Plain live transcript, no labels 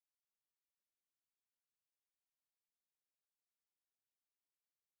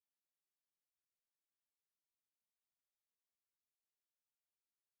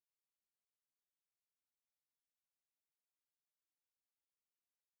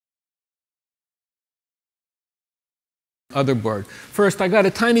other board. First, I got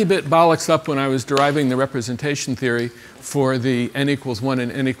a tiny bit bollocksed up when I was deriving the representation theory for the n equals 1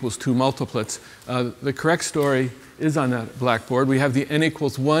 and n equals 2 multiplets. The correct story is on that blackboard. We have the n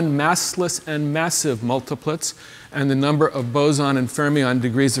equals 1 massless and massive multiplets, and the number of boson and fermion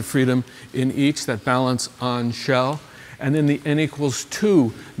degrees of freedom in each that balance on shell. And then the n equals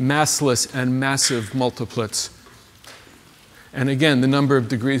 2 massless and massive multiplets. And again, the number of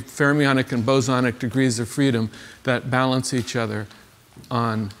degrees, fermionic and bosonic degrees of freedom that balance each other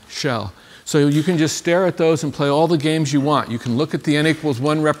on shell. So you can just stare at those and play all the games you want. You can look at the n equals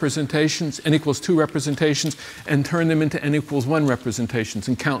 1 representations, n equals 2 representations, and turn them into n equals 1 representations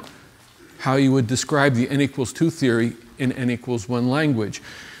and count how you would describe the n equals 2 theory in n equals 1 language.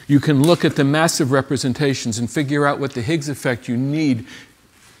 You can look at the massive representations and figure out what the Higgs effect you need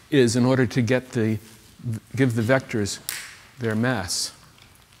is in order to give the vectors their mass.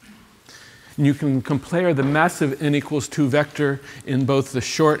 And you can compare the massive n equals 2 vector in both the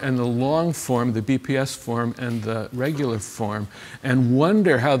short and the long form, the BPS form and the regular form, and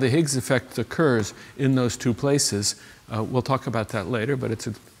wonder how the Higgs effect occurs in those two places. We'll talk about that later, but it's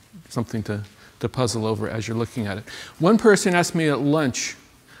something to puzzle over as you're looking at it. One person asked me at lunch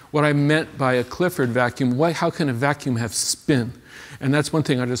what I meant by a Clifford vacuum. How can a vacuum have spin? And that's one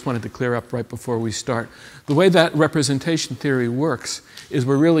thing I just wanted to clear up right before we start. The way that representation theory works is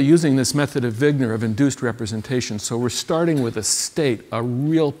we're really using this method of Wigner of induced representation. So we're starting with a state, a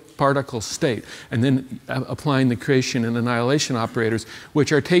real particle state, and then applying the creation and annihilation operators,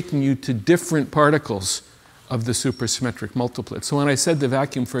 which are taking you to different particles of the supersymmetric multiplet. So when I said the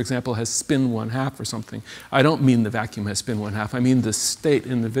vacuum, for example, has spin 1/2 or something, I don't mean the vacuum has spin 1/2. I mean the state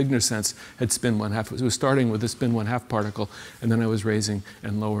in the Wigner sense had spin 1/2. It was starting with a spin 1/2 particle, and then I was raising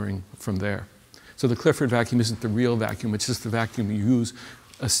and lowering from there. So the Clifford vacuum isn't the real vacuum. It's just the vacuum you use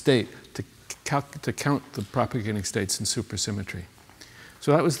a state to count the propagating states in supersymmetry.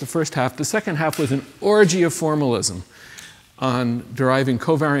 So that was the first half. The second half was an orgy of formalism on deriving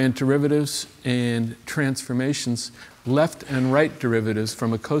covariant derivatives and transformations, left and right derivatives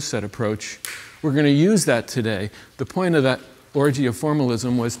from a coset approach. We're going to use that today. The point of that orgy of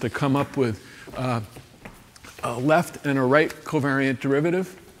formalism was to come up with a left and a right covariant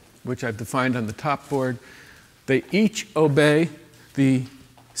derivative, which I've defined on the top board. They each obey the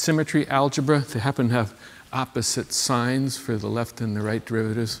symmetry algebra. They happen to have opposite signs for the left and the right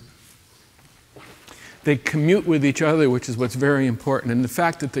derivatives. They commute with each other, which is what's very important. And the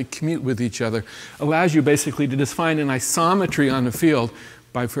fact that they commute with each other allows you basically to define an isometry on the field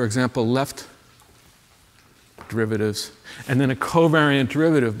by, for example, left derivatives, and then a covariant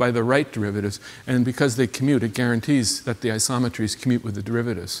derivative by the right derivatives. And because they commute, it guarantees that the isometries commute with the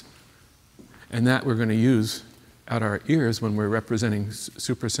derivatives. And that we're going to use at our ears when we're representing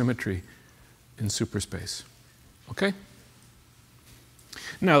supersymmetry in superspace. Okay?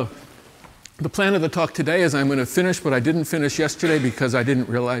 Now, the plan of the talk today is I'm going to finish what I didn't finish yesterday because I didn't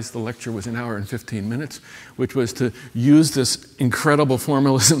realize the lecture was 1 hour and 15 minutes, which was to use this incredible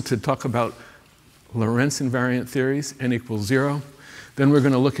formalism to talk about Lorentz invariant theories, n equals 0. Then we're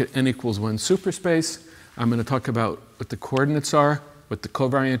going to look at n equals 1 superspace. I'm going to talk about what the coordinates are, what the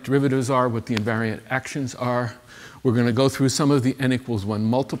covariant derivatives are, what the invariant actions are. We're going to go through some of the n equals 1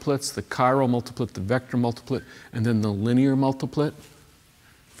 multiplets, the chiral multiplet, the vector multiplet, and then the linear multiplet,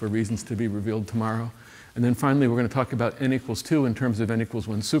 for reasons to be revealed tomorrow. And then finally, we're going to talk about n equals 2 in terms of n equals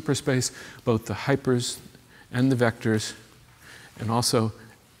 1 superspace, both the hypers and the vectors, and also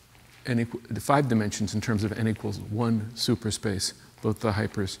the 5 dimensions in terms of n equals 1 superspace, both the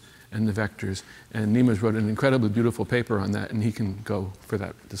hypers and the vectors. And Nemes wrote an incredibly beautiful paper on that, and he can go for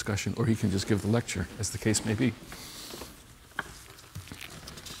that discussion, or he can just give the lecture, as the case may be.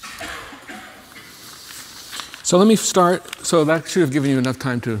 So let me start. So that should have given you enough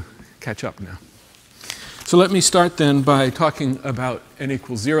time to catch up now. So let me start then by talking about n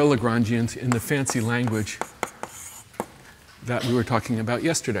equals 0 Lagrangians in the fancy language that we were talking about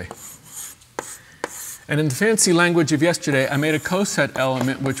yesterday. And in the fancy language of yesterday, I made a coset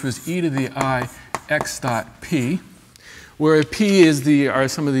element which was e to the I x dot p, where p are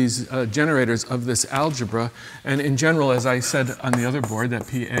some of these generators of this algebra. And in general, as I said on the other board, that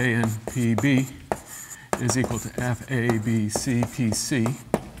pa and pb is equal to FABC PC.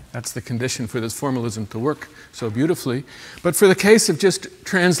 That's the condition for this formalism to work so beautifully. But for the case of just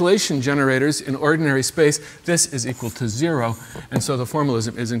translation generators in ordinary space, this is equal to 0. And so the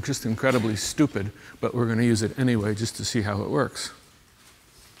formalism is just incredibly stupid, but we're going to use it anyway just to see how it works.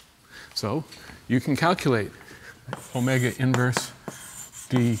 So you can calculate omega inverse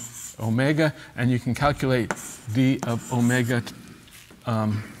d omega, and you can calculate d of omega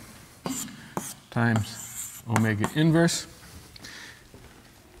times omega inverse.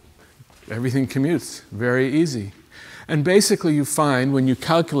 Everything commutes, very easy. And basically you find when you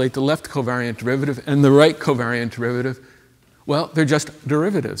calculate the left covariant derivative and the right covariant derivative, well, they're just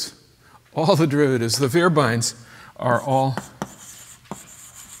derivatives. All the derivatives, the Vierbeins, are all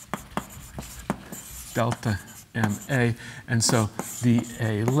delta MA. And so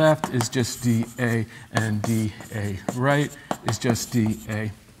dA left is just dA, and dA right is just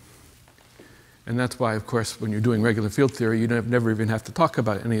dA. And that's why, of course, when you're doing regular field theory, you never even have to talk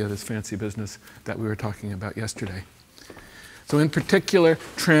about any of this fancy business that we were talking about yesterday. So in particular,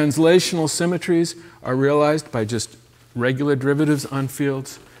 translational symmetries are realized by just regular derivatives on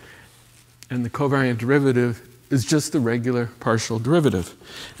fields, and the covariant derivative is just the regular partial derivative.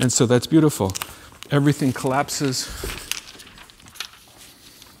 And so that's beautiful. Everything collapses.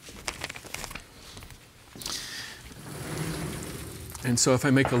 And so if I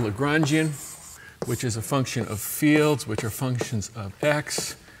make a Lagrangian, which is a function of fields, which are functions of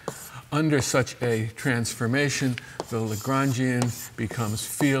x, under such a transformation, the Lagrangian becomes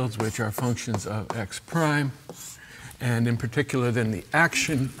fields, which are functions of x prime. And in particular, then the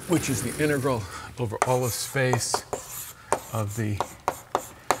action, which is the integral over all of space of the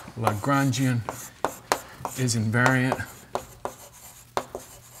Lagrangian, is invariant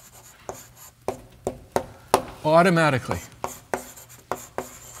automatically.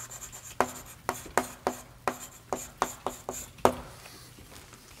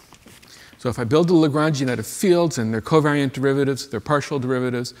 So if I build a Lagrangian out of fields and their covariant derivatives, their partial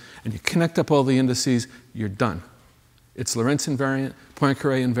derivatives, and you connect up all the indices, you're done. It's Lorentz invariant,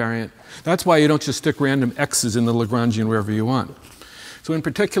 Poincare invariant. That's why you don't just stick random x's in the Lagrangian wherever you want. So in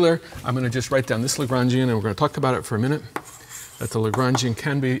particular, I'm going to just write down this Lagrangian, and we're going to talk about it for a minute. That the Lagrangian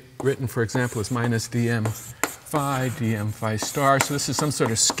can be written, for example, as minus dm phi star. So this is some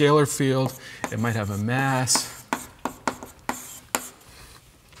sort of scalar field. It might have a mass.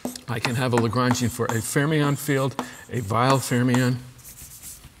 I can have a Lagrangian for a fermion field, a Weil fermion.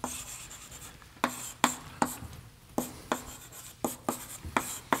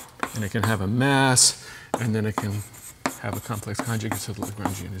 And it can have a mass, and then it can have a complex conjugate, so the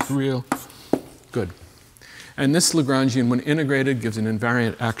Lagrangian is real. Good. And this Lagrangian, when integrated, gives an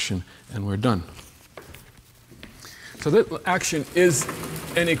invariant action, and we're done. So that action is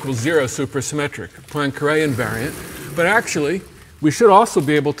n equals 0 supersymmetric, Poincare invariant, but actually, we should also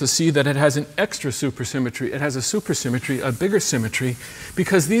be able to see that it has an extra supersymmetry. It has a supersymmetry, a bigger symmetry,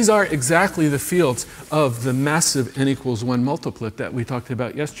 because these are exactly the fields of the massive n equals 1 multiplet that we talked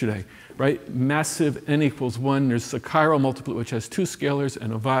about yesterday, right? Massive n equals 1. There's a chiral multiplet which has two scalars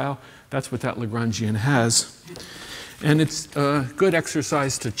and a Weil. That's what that Lagrangian has. And it's a good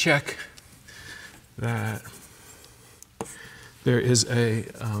exercise to check that there is a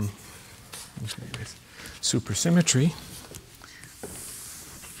supersymmetry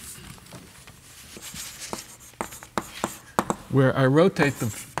where I rotate the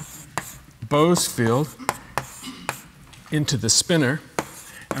Bose field into the spinner,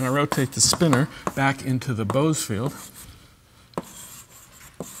 and I rotate the spinner back into the Bose field.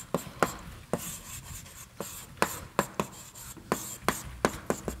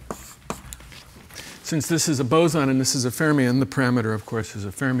 Since this is a boson and this is a fermion, the parameter, of course, is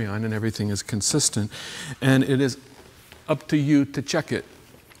a fermion, and everything is consistent. And it is up to you to check it.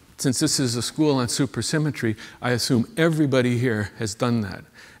 Since this is a school on supersymmetry, I assume everybody here has done that.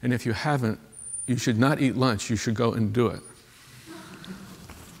 And if you haven't, you should not eat lunch. You should go and do it.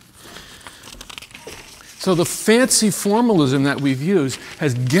 So the fancy formalism that we've used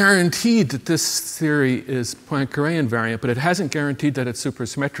has guaranteed that this theory is Poincare invariant, but it hasn't guaranteed that it's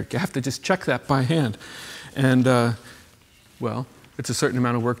supersymmetric. You have to just check that by hand. And, well, it's a certain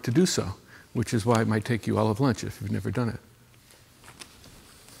amount of work to do so, which is why it might take you all of lunch if you've never done it.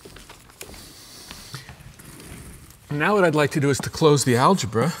 Now what I'd like to do is to close the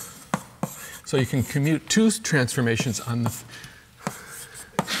algebra so you can commute two transformations on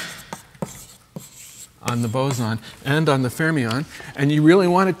the boson and on the fermion, and you really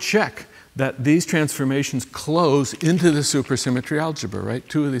want to check that these transformations close into the supersymmetry algebra, right?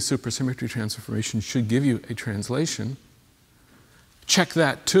 Two of these supersymmetry transformations should give you a translation. Check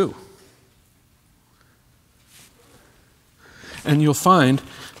that too. And you'll find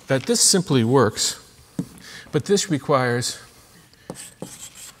that this simply works. But this requires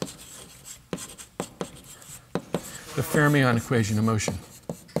the fermion equation of motion.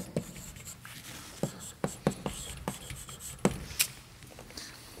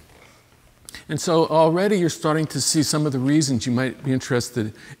 And so already you're starting to see some of the reasons you might be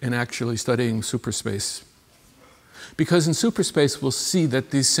interested in actually studying superspace. Because in superspace, we'll see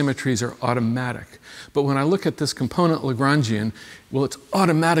that these symmetries are automatic. But when I look at this component Lagrangian, well, it's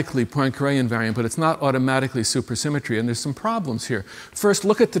automatically Poincare invariant, but it's not automatically supersymmetry, and there's some problems here. First,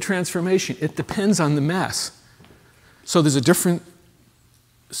 look at the transformation. It depends on the mass. So there's a different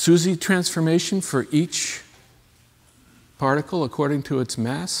SUSY transformation for each particle according to its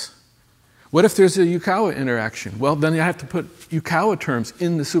mass. What if there's a Yukawa interaction? Well, then you have to put Yukawa terms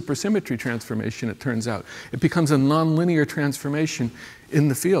in the supersymmetry transformation, it turns out. It becomes a nonlinear transformation in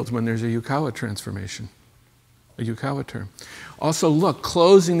the fields when there's a Yukawa transformation, a Yukawa term. Also, look,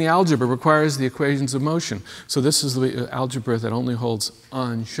 closing the algebra requires the equations of motion. So this is the algebra that only holds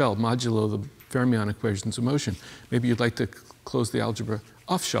on shell, modulo the fermion equations of motion. Maybe you'd like to close the algebra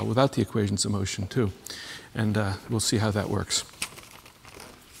off shell without the equations of motion, too. And we'll see how that works.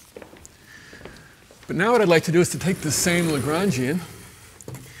 But now what I'd like to do is to take the same Lagrangian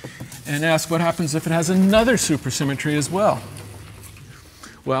and ask what happens if it has another supersymmetry as well.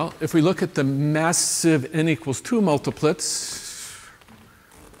 Well, if we look at the massive n equals 2 multiplets,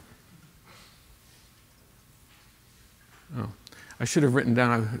 oh, I should have written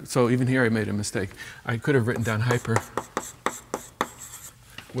down, so even here I made a mistake. I could have written down hyper,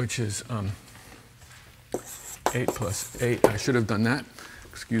 which is 8 plus 8. I should have done that,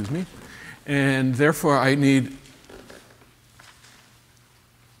 excuse me. And therefore, I need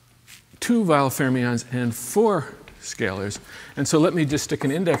 2 Weil fermions and 4 scalars. And so let me just stick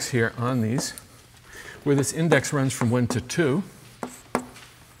an index here on these, where this index runs from 1 to 2.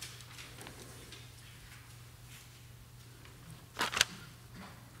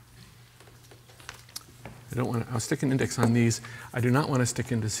 I'll stick an index on these. I do not want to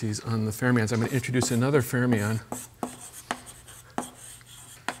stick indices on the fermions. I'm going to introduce another fermion.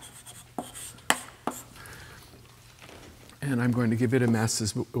 And I'm going to give it a mass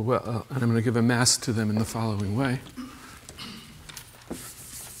as well, and I'm going to give a mass to them in the following way.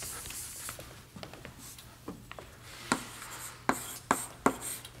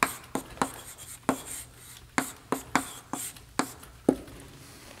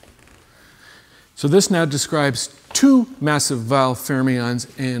 So this now describes 2 massive Weil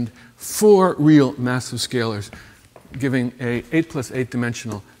fermions and 4 real massive scalars, giving a 8 plus 8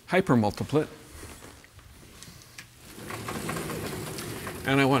 dimensional hypermultiplet.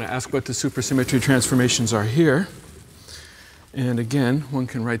 And I want to ask what the supersymmetry transformations are here. And again, one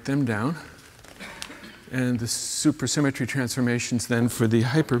can write them down. And the supersymmetry transformations then for the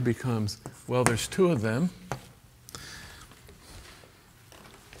hyper becomes, well, there's 2 of them.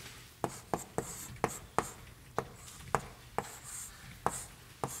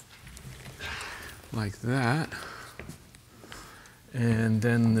 Like that. And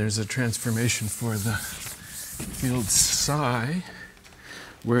then there's a transformation for the field psi,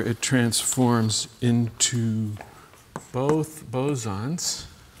 where it transforms into both bosons,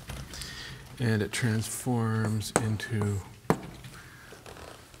 and it transforms into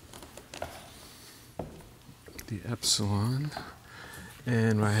the epsilon,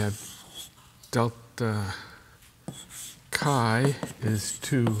 and I have delta chi is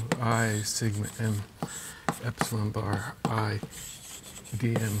 2I sigma m epsilon bar I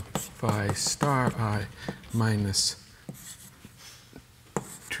dm phi star I minus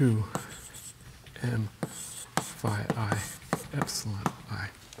 2 m phi I epsilon I.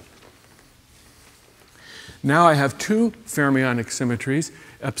 Now I have 2 fermionic symmetries,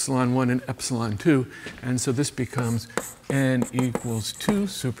 epsilon 1 and epsilon 2, and so this becomes n equals 2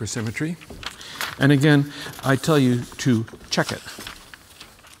 supersymmetry. And again, I tell you to check it.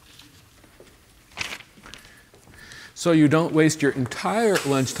 So you don't waste your entire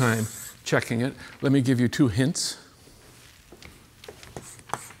lunchtime checking it. Let me give you 2 hints.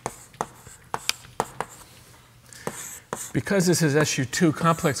 Because this is SU2,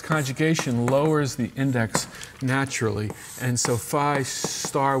 complex conjugation lowers the index naturally. And so phi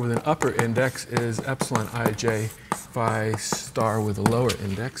star with an upper index is epsilon ij, phi star with a lower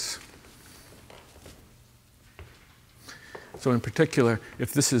index. So in particular,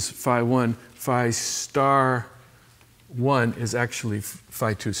 if this is phi 1, phi star 1 is actually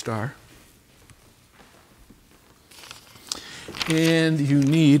phi 2 star. And you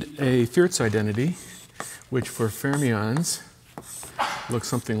need a Fierz identity, which for fermions looks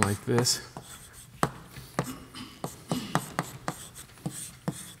something like this.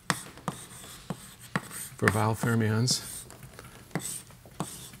 For Weil fermions.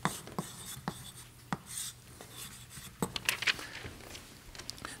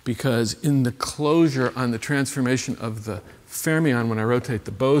 Because in the closure on the transformation of the fermion, when I rotate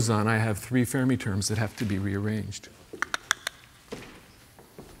the boson, I have 3 Fermi terms that have to be rearranged.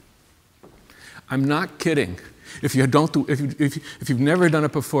 I'm not kidding. If you've never done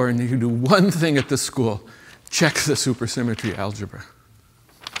it before and you do one thing at this school, check the supersymmetry algebra.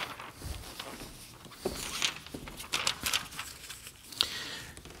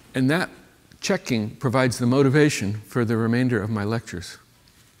 And that checking provides the motivation for the remainder of my lectures.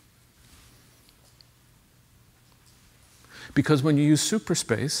 Because when you use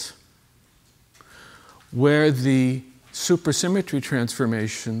superspace, where the supersymmetry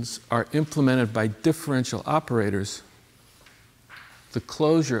transformations are implemented by differential operators, the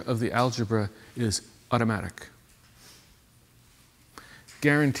closure of the algebra is automatic.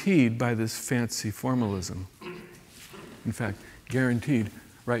 Guaranteed by this fancy formalism. In fact, guaranteed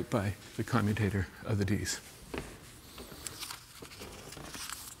right by the commutator of the D's.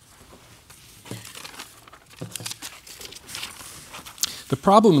 The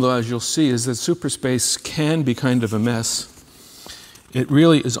problem, though, as you'll see, is that superspace can be kind of a mess. It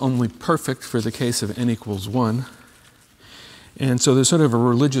really is only perfect for the case of n equals 1. And so there's sort of a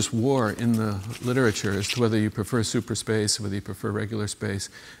religious war in the literature as to whether you prefer superspace, whether you prefer regular space.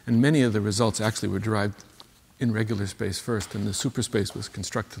 And many of the results actually were derived in regular space first, and the superspace was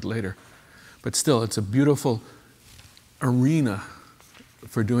constructed later. But still, it's a beautiful arena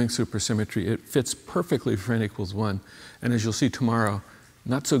for doing supersymmetry. It fits perfectly for n equals 1. And as you'll see tomorrow,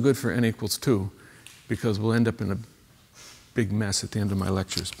 not so good for n equals 2, because we'll end up in a big mess at the end of my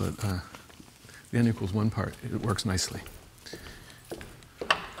lectures. But the n equals 1 part, it works nicely.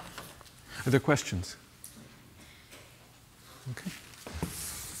 Are there questions? Okay.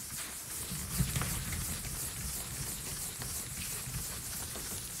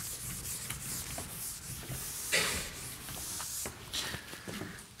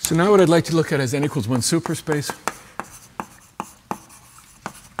 So now what I'd like to look at is n equals 1 superspace.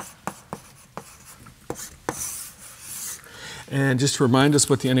 And just to remind us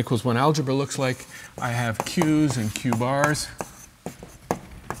what the n equals 1 algebra looks like, I have Q's and Q bars.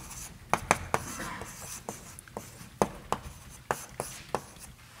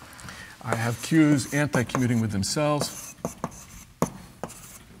 I have Q's anti-commuting with themselves.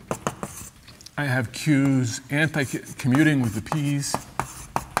 I have Q's anti-commuting with the P's.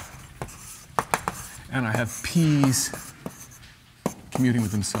 And I have P's commuting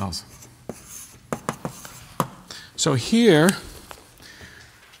with themselves. So here,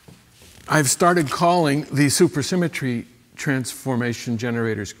 I've started calling the supersymmetry transformation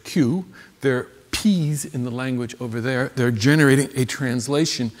generators Q. They're P's in the language over there. They're generating a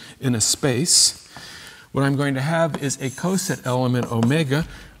translation in a space. What I'm going to have is a coset element omega.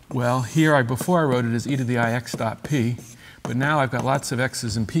 Well, here before I wrote it as e to the I x dot p. But now I've got lots of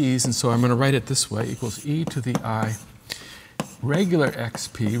x's and p's, and so I'm going to write it this way, equals e to the I regular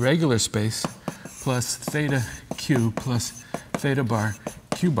xp, regular space, plus theta q plus theta bar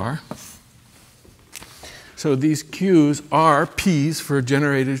q bar. So these q's are p's for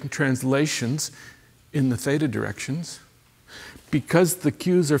generated translations in the theta directions. Because the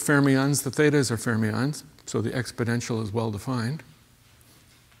q's are fermions, the thetas are fermions, so the exponential is well defined.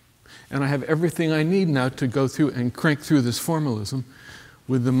 And I have everything I need now to go through and crank through this formalism,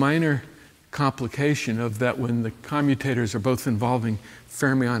 with the minor complication of that when the commutators are both involving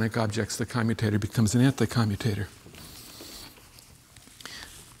fermionic objects, the commutator becomes an anti-commutator.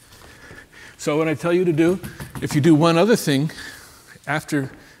 So what I tell you to do, if you do one other thing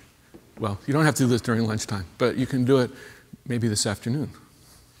after, well, you don't have to do this during lunchtime, but you can do it maybe this afternoon.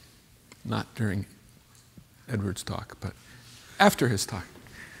 Not during Edward's talk, but after his talk.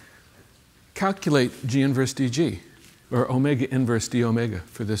 Calculate G inverse dg, or omega inverse d omega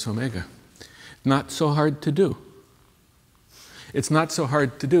for this omega. Not so hard to do. It's not so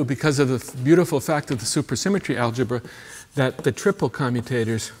hard to do because of the beautiful fact of the supersymmetry algebra that the triple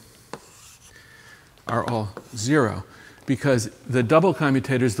commutators are all 0. Because the double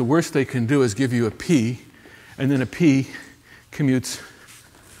commutators, the worst they can do is give you a p, and then a p commutes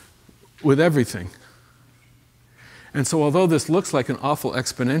with everything. And so although this looks like an awful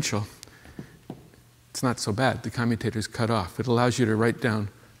exponential, it's not so bad. The commutator is cut off. It allows you to write down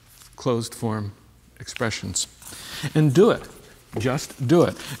closed form expressions. And do it. Just do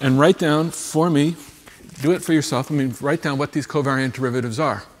it. And write down for me, do it for yourself, write down what these covariant derivatives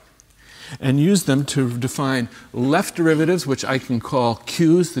are. And use them to define left derivatives, which I can call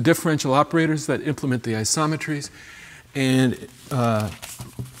Q's, the differential operators that implement the isometries, and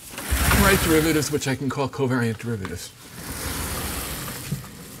right derivatives, which I can call covariant derivatives.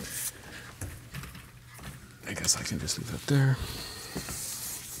 I guess I can just leave that there.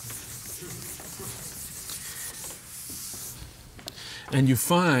 And you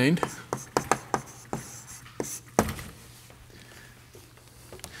find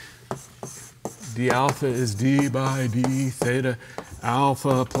d alpha is d by d theta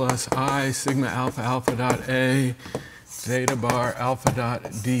alpha plus I sigma alpha alpha dot A theta bar alpha dot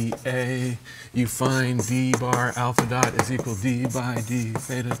dA. You find d bar alpha dot is equal d by d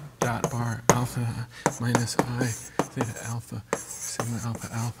theta dot bar alpha minus I theta alpha sigma alpha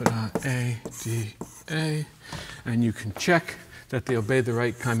alpha dot A dA. And you can check that they obey the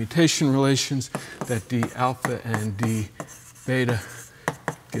right commutation relations, that d alpha and d beta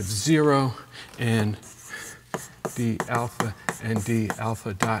give 0, and d alpha and d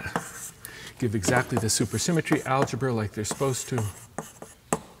alpha dot give exactly the supersymmetry algebra like they're supposed to.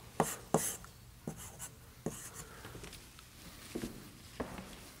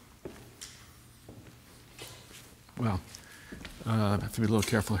 Well, I have to be a little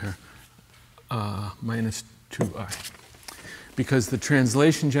careful here. Minus 2I. Because the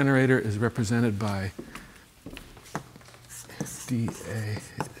translation generator is represented by dA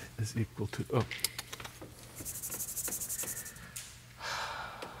is equal to, oh.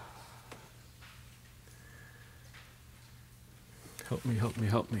 Help me, help me,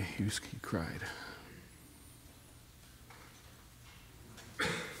 help me, he cried.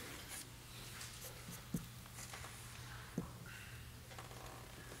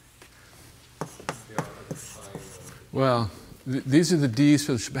 Well, these are the D's,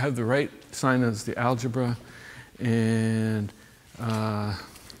 so they have the right sign as the algebra. And,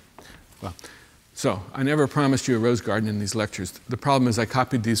 well, so I never promised you a rose garden in these lectures. The problem is I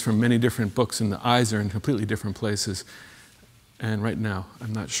copied these from many different books, and the I's are in completely different places. And right now,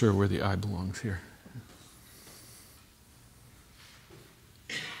 I'm not sure where the I belongs here.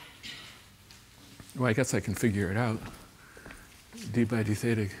 Well, I guess I can figure it out. D by d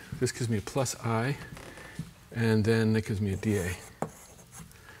theta, this gives me a plus I, and then it gives me a dA.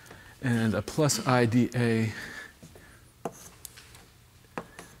 And a plus I dA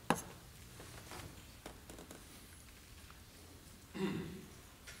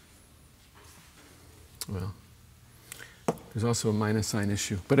well, there's also a minus sign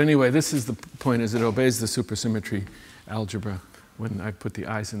issue. But anyway, this is the point, is it obeys the supersymmetry algebra when I put the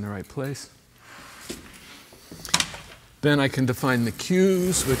I's in the right place. Then I can define the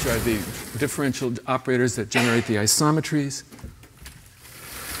Q's, which are the differential operators that generate the isometries.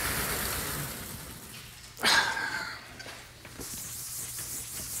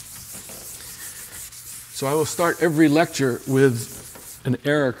 So I will start every lecture with an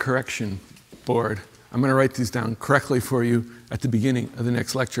error correction board. I'm going to write these down correctly for you at the beginning of the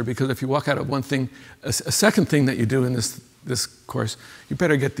next lecture, because if you walk out of one thing, a second thing that you do in this course, you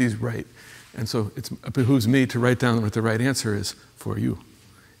better get these right. And so it behooves me to write down what the right answer is for you.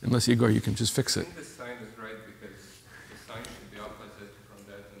 Unless, Igor, you can just fix it. I think the sign is right because the sign should be opposite from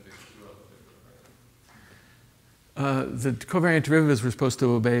that and the Q opposite, right? The covariant derivatives were supposed to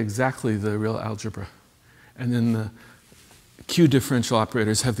obey exactly the real algebra. And then the Q differential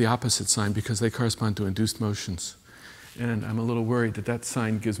operators have the opposite sign because they correspond to induced motions. And I'm a little worried that that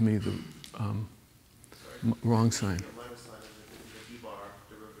sign gives me the wrong sign. The minus sign is the d bar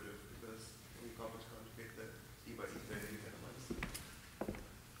derivative because when you complex conjugate the d by d theta, you get a minus sign.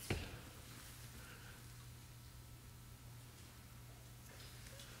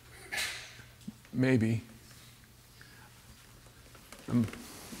 Maybe. I'm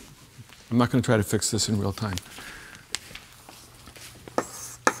not going to try to fix this in real time.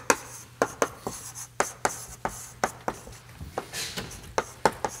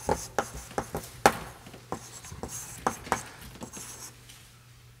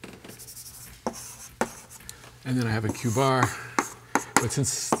 And then I have a Q bar. But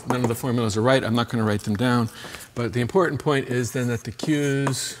since none of the formulas are right, I'm not going to write them down. But the important point is then that the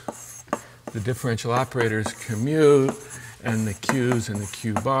Q's, the differential operators commute, and the Q's and the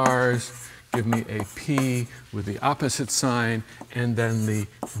Q bars give me a P with the opposite sign, and then the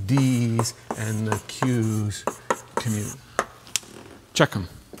D's and the Q's commute. Check them.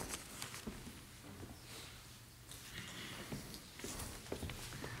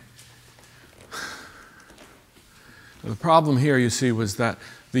 The problem here, you see, was that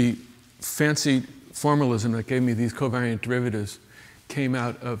the fancy formalism that gave me these covariant derivatives came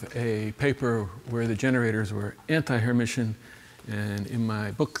out of a paper where the generators were anti-Hermitian, and in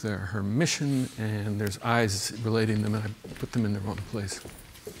my book they're Hermitian, and there's I's relating them, and I put them in the wrong place.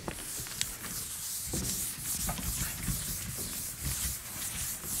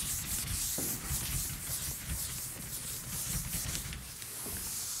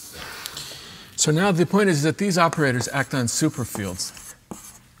 So now the point is that these operators act on superfields.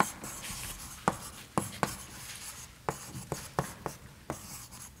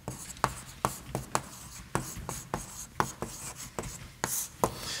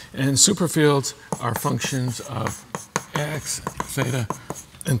 And superfields are functions of x, theta,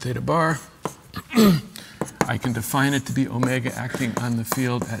 and theta bar. I can define it to be omega acting on the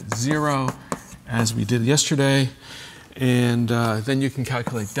field at 0, as we did yesterday. And then you can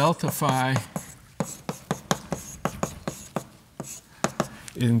calculate delta phi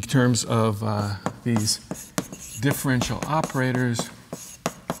in terms of these differential operators.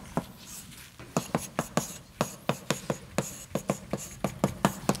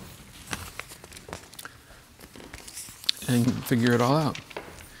 And figure it all out.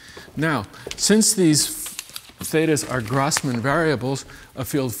 Now, since these thetas are Grassmann variables, a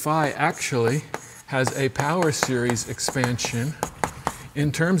field phi actually has a power series expansion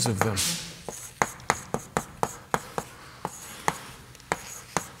in terms of them.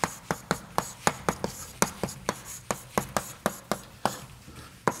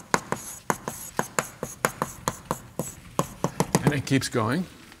 And it keeps going.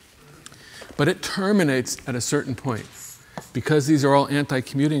 But it terminates at a certain point. Because these are all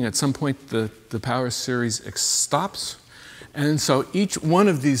anti-commuting, at some point the power series stops. And so each one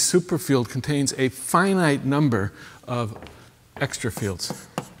of these superfields contains a finite number of extra fields.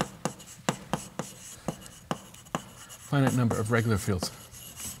 Finite number of regular fields.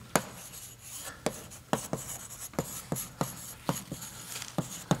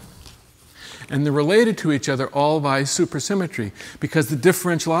 And they're related to each other all by supersymmetry, because the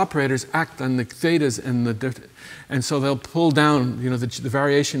differential operators act on the thetas and so they'll pull down, the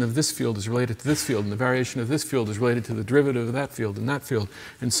variation of this field is related to this field, and the variation of this field is related to the derivative of that field,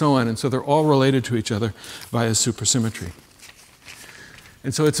 and so on. And so they're all related to each other via supersymmetry.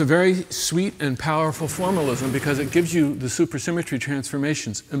 And so it's a very sweet and powerful formalism because it gives you the supersymmetry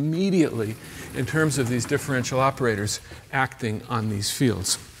transformations immediately in terms of these differential operators acting on these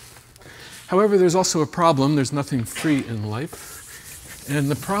fields. However, there's also a problem. There's nothing free in life. And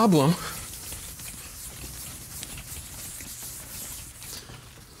the problem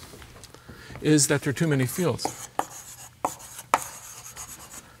is that there are too many fields.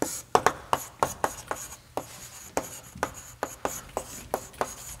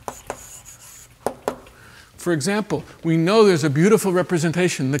 For example, we know there's a beautiful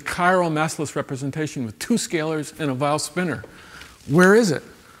representation, the chiral massless representation with 2 scalars and a Weil spinor. Where is it?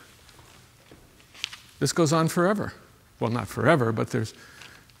 This goes on forever. Well, not forever, but there's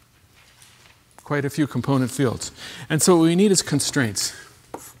quite a few component fields. And so what we need is constraints.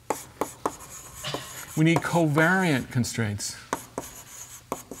 We need covariant constraints.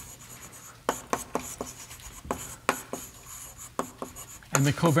 And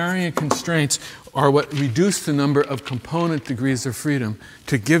the covariant constraints are what reduce the number of component degrees of freedom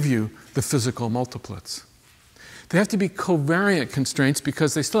to give you the physical multiplets. They have to be covariant constraints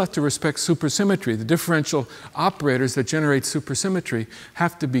because they still have to respect supersymmetry. The differential operators that generate supersymmetry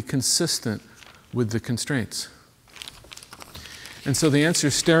have to be consistent with the constraints. And so the answer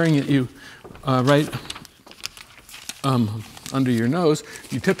is staring at you right under your nose.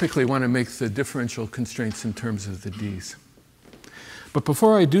 You typically want to make the differential constraints in terms of the D's. But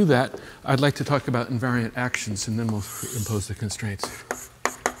before I do that, I'd like to talk about invariant actions, and then we'll impose the constraints.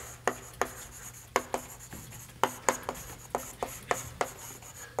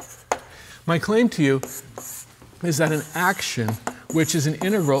 My claim to you is that an action, which is an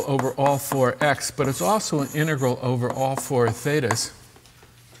integral over all 4x, but it's also an integral over all 4 thetas,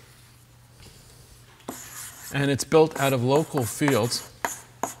 and it's built out of local fields,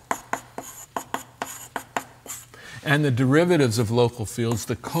 and the derivatives of local fields,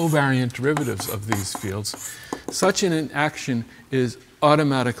 the covariant derivatives of these fields, such an action is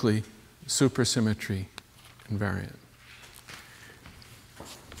automatically supersymmetry invariant.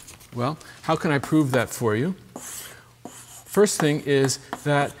 Well, how can I prove that for you? First thing is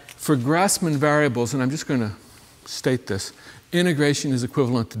that for Grassmann variables, and I'm just going to state this, integration is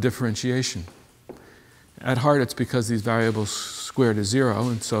equivalent to differentiation. At heart, it's because these variables square to 0,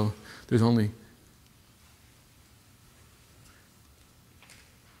 and so there's only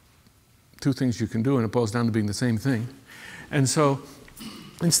 2 things you can do, and it boils down to being the same thing. And so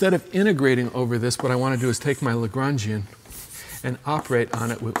instead of integrating over this, what I want to do is take my Lagrangian and operate on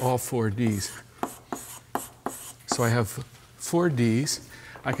it with all 4 D's. So I have 4 D's.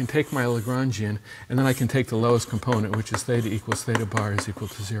 I can take my Lagrangian, and then I can take the lowest component, which is theta equals theta bar is equal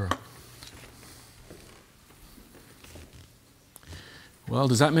to 0. Well,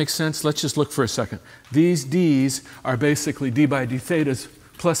 does that make sense? Let's just look for a second. These D's are basically d by d thetas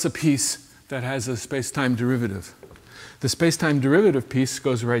plus a piece that has a space-time derivative. The space-time derivative piece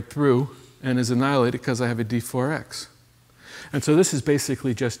goes right through and is annihilated because I have a d4x. And so this is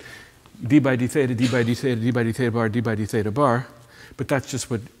basically just d by d theta, d by d theta, d by d theta bar, d by d theta bar. But that's just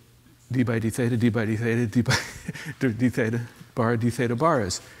what d by d theta, d by d theta, d by d theta bar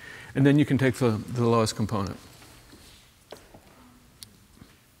is. And then you can take the lowest component.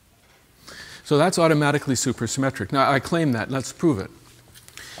 So that's automatically supersymmetric. Now, I claim that. Let's prove it.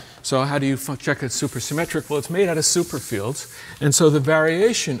 So how do you check it's supersymmetric? Well, it's made out of superfields. And so the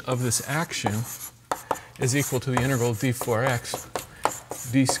variation of this action is equal to the integral of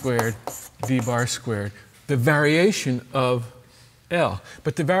d4x, d squared, d bar squared, the variation of L.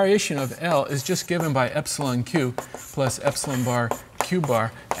 But the variation of L is just given by epsilon q plus epsilon bar q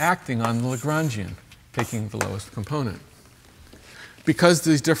bar acting on the Lagrangian, taking the lowest component. Because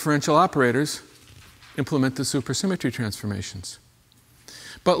these differential operators implement the supersymmetry transformations.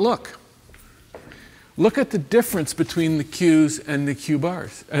 But look at the difference between the q's and the q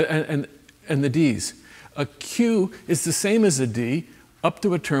bars, and the d's. A q is the same as a d up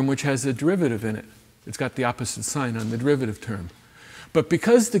to a term which has a derivative in it. It's got the opposite sign on the derivative term. But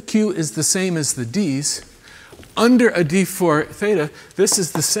because the q is the same as the d's, under a d4 theta, this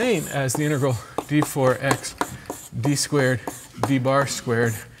is the same as the integral d4x d squared d bar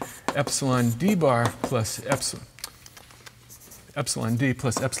squared epsilon d bar plus epsilon d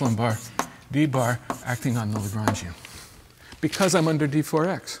plus epsilon bar d bar acting on the Lagrangian. Because I'm under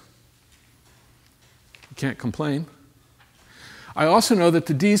d4x. You can't complain. I also know that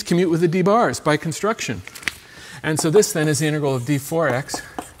the d's commute with the d bars by construction. And so this then is the integral of d4x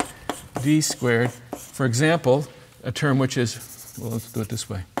d squared, for example, a term which is, well, let's do it this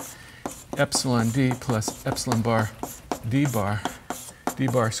way, epsilon d plus epsilon bar d bar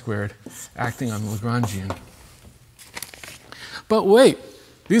squared acting on the Lagrangian. But wait,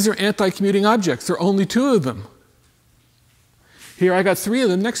 these are anti-commuting objects. There are only two of them. Here I got three of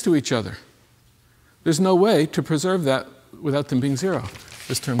them next to each other. There's no way to preserve that without them being zero.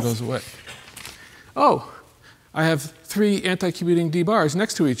 This term goes away. Oh, I have three anti-commuting d bars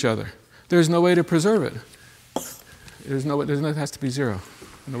next to each other. There's no way to preserve it. It has to be zero.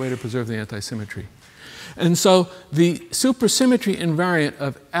 No way to preserve the anti-symmetry. And so the supersymmetry invariance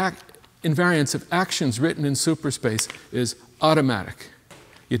of actions written in superspace is automatic.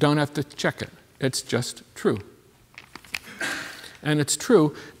 You don't have to check it. It's just true. And it's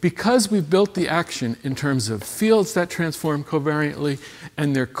true because we've built the action in terms of fields that transform covariantly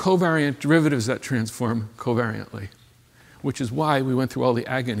and their covariant derivatives that transform covariantly, which is why we went through all the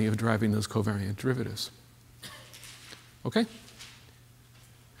agony of deriving those covariant derivatives. Okay?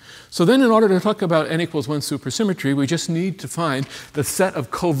 So then in order to talk about n equals 1 supersymmetry, we just need to find the set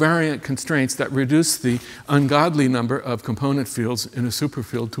of covariant constraints that reduce the ungodly number of component fields in a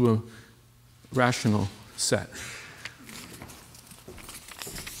superfield to a rational set.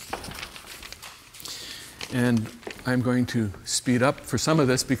 And I'm going to speed up for some of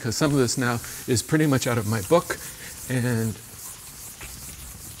this because some of this now is pretty much out of my book. And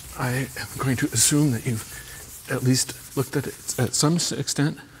I am going to assume that you've at least looked at it at some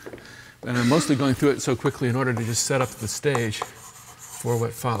extent. And I'm mostly going through it so quickly in order to just set up the stage for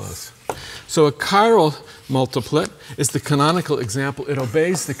what follows. So a chiral multiplet is the canonical example. It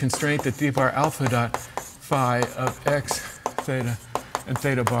obeys the constraint that d bar alpha dot phi of x theta and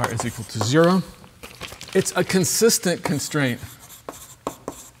theta bar is equal to 0. It's a consistent constraint.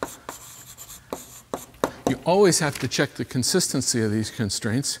 You always have to check the consistency of these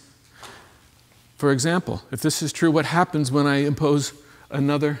constraints. For example, if this is true, what happens when I impose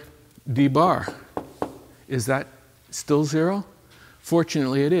another d bar? Is that still 0?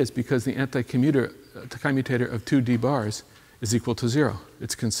 Fortunately, it is, because the anti-commutator of 2 d bars is equal to 0.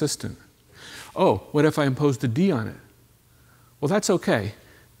 It's consistent. Oh, what if I imposed a d on it? Well, that's okay.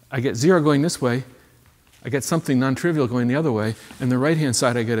 I get 0 going this way. I get something non-trivial going the other way. And the right-hand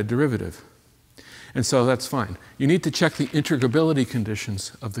side, I get a derivative. And so that's fine. You need to check the integrability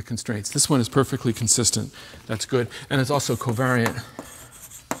conditions of the constraints. This one is perfectly consistent. That's good. And it's also covariant,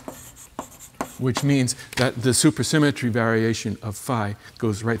 which means that the supersymmetry variation of phi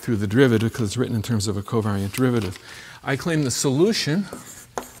goes right through the derivative because it's written in terms of a covariant derivative. I claim the solution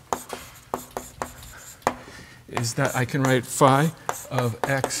is that I can write phi of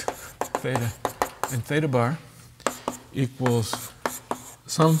x theta and theta bar equals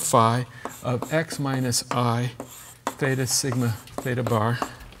some phi of x minus I theta sigma theta bar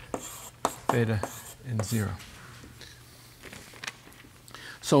theta and 0.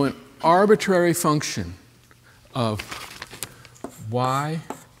 So an arbitrary function of y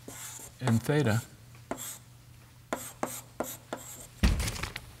and theta,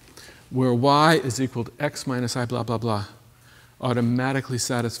 where y is equal to x minus I blah blah blah, automatically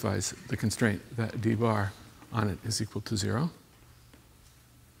satisfies the constraint that d bar on it is equal to 0.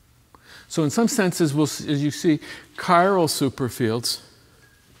 So in some senses, as you see, chiral superfields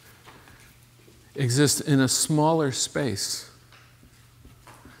exists in a smaller space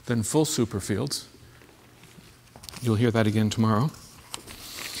than full superfields. You'll hear that again tomorrow.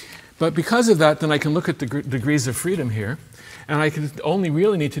 But because of that, then I can look at the degrees of freedom here. And I can only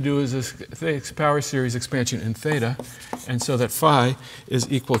really need to do is this power series expansion in theta. And so that phi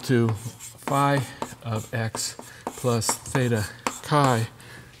is equal to phi of x plus theta chi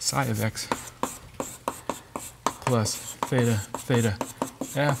psi of x plus theta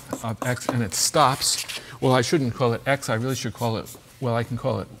f of x. And it stops. Well, I shouldn't call it x. I really should call it, well, I can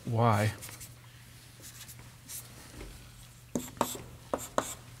call it y.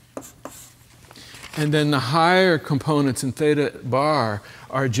 And then the higher components in theta bar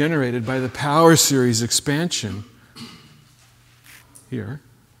are generated by the power series expansion here,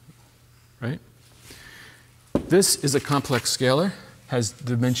 right? This is a complex scalar, has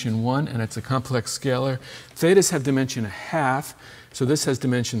dimension 1, and it's a complex scalar. Thetas have dimension 1/2, so this has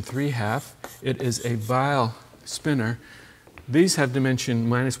dimension 3/2. It is a Weyl spinor. These have dimension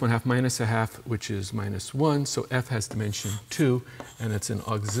 -1/2, -1/2, which is -1, so F has dimension 2, and it's an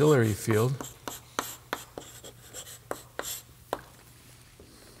auxiliary field.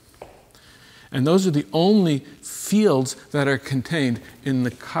 And those are the only fields that are contained in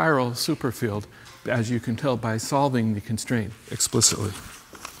the chiral superfield, as you can tell by solving the constraint explicitly.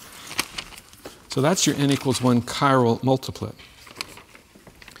 So that's your n equals 1 chiral multiplet.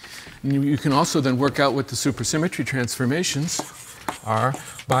 And you can also then work out what the supersymmetry transformations are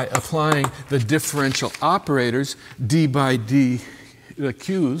by applying the differential operators d by d, the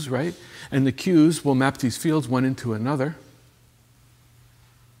q's, right? And the q's will map these fields one into another.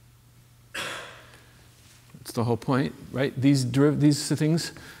 That's the whole point, right? These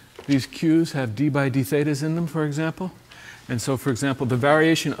things, these q's have d by d thetas in them, for example. And so, for example, the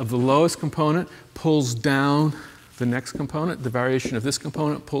variation of the lowest component pulls down the next component. The variation of this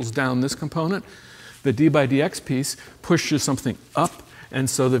component pulls down this component. The d by dx piece pushes something up, and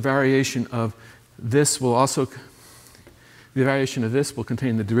so the variation of this will also, the variation of this will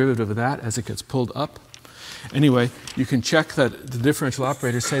contain the derivative of that as it gets pulled up. Anyway, you can check that the differential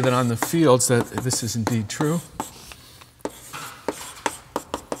operators say that on the fields that this is indeed true.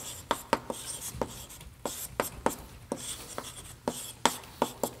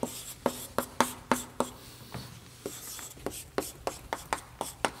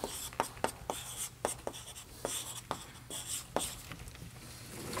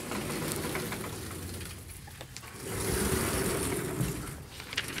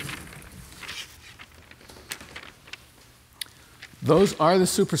 Those are the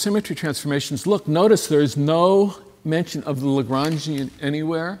supersymmetry transformations. Look, notice there is no mention of the Lagrangian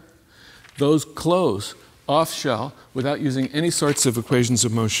anywhere. Those close off shell without using any sorts of equations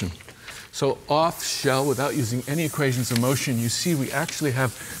of motion. So off shell without using any equations of motion, you see we actually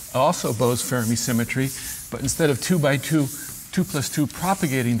have also Bose-Fermi symmetry, but instead of 2 by 2, 2 plus 2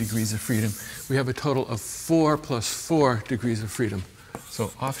 propagating degrees of freedom, we have a total of 4 plus 4 degrees of freedom.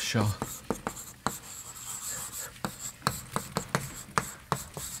 So off shell.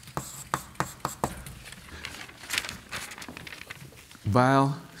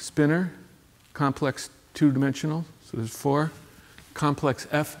 Weyl spinor, complex two-dimensional, so there's 4, complex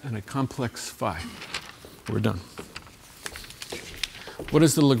F, and a complex phi. We're done. What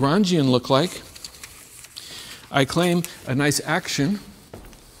does the Lagrangian look like? I claim a nice action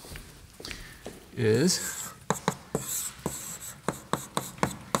is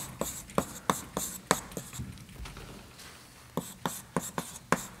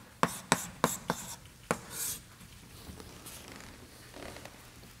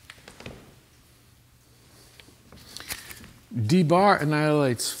d bar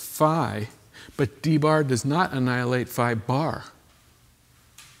annihilates phi, but d bar does not annihilate phi bar.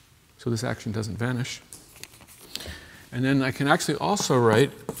 So this action doesn't vanish. And then I can actually also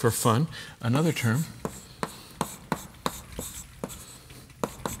write, for fun, another term.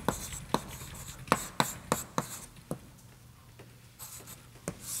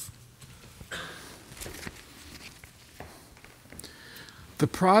 The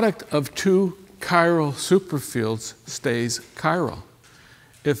product of two chiral superfields stays chiral.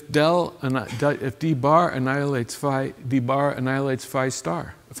 If d bar annihilates phi, d bar annihilates phi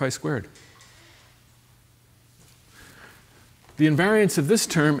squared. The invariance of this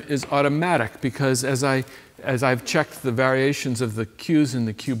term is automatic because as I've checked the variations of the q's and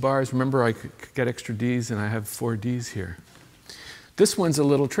the q bars, remember I could get extra d's and I have 4 d's here. This one's a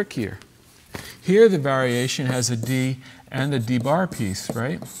little trickier. Here the variation has a d and a d bar piece,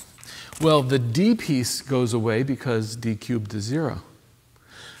 right? Well, the d piece goes away because d cubed is 0.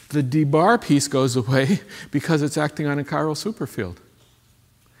 The d bar piece goes away because it's acting on a chiral superfield.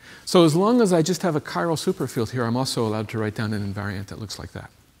 So as long as I just have a chiral superfield here, I'm also allowed to write down an invariant that looks like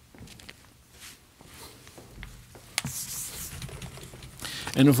that.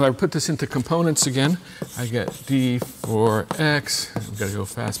 And if I put this into components again, I get d for x, I've got to go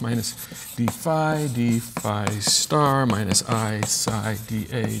fast, minus d phi star, minus I psi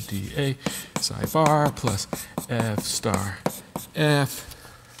dA psi bar, plus f star f,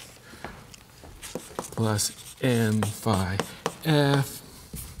 plus m phi f,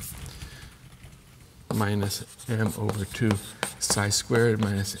 minus m over 2 psi squared,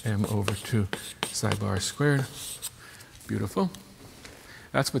 minus m over 2 psi bar squared. Beautiful.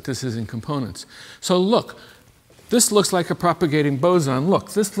 That's what this is in components. So look, this looks like a propagating boson.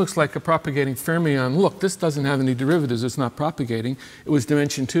 Look, this looks like a propagating fermion. Look, this doesn't have any derivatives. It's not propagating. It was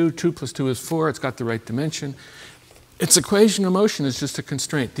dimension 2. 2 plus 2 is 4. It's got the right dimension. Its equation of motion is just a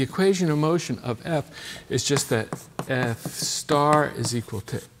constraint. The equation of motion of F is just that F star is equal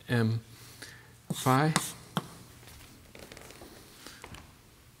to m phi.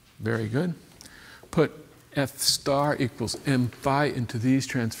 Very good. Put F star equals m phi into these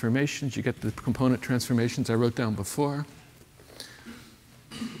transformations. You get the component transformations I wrote down before.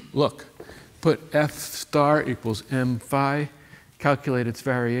 Look, put F star equals m phi, calculate its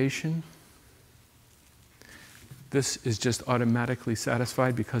variation. This is just automatically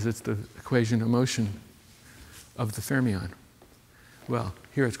satisfied because it's the equation of motion of the fermion. Well,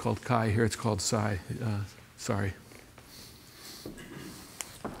 here it's called chi, here it's called psi. Sorry.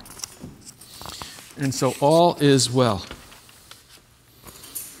 And so all is well.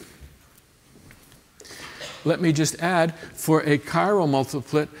 Let me just add, for a chiral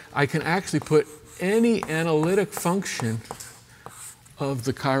multiplet, I can actually put any analytic function of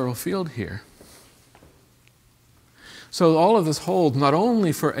the chiral field here. So all of this holds not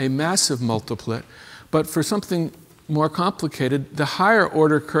only for a massive multiplet, but for something more complicated. The higher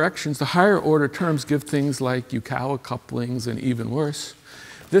order corrections, the higher order terms give things like Yukawa couplings and even worse.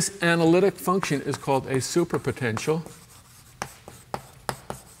 This analytic function is called a superpotential.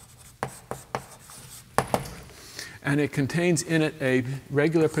 And it contains in it a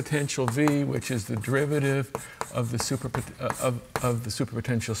regular potential V, which is the derivative of the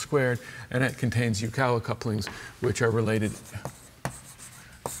superpotential squared. And it contains Yukawa couplings, which are related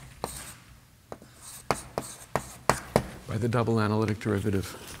by the double analytic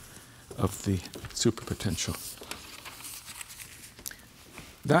derivative of the superpotential.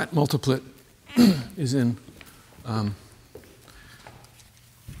 That multiplet is in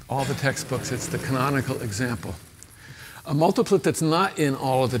all the textbooks. It's the canonical example. A multiplet that's not in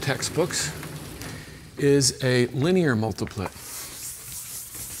all of the textbooks is a linear multiplet.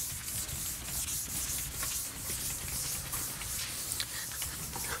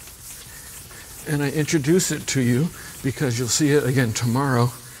 And I introduce it to you because you'll see it again tomorrow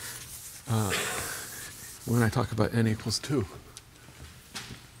when I talk about n equals 2.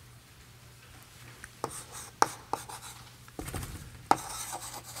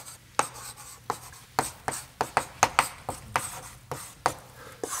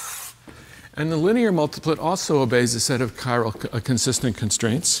 And the linear multiplet also obeys a set of chiral consistent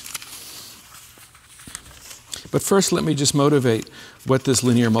constraints. But first, let me just motivate what this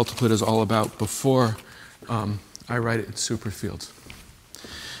linear multiplet is all about before I write it in superfields.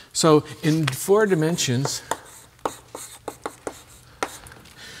 So in 4 dimensions,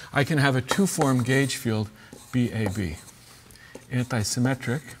 I can have a 2-form gauge field BAB,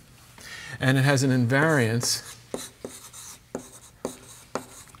 antisymmetric, and it has an invariance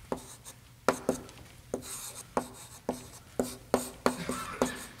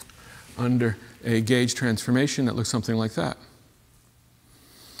under a gauge transformation that looks something like that.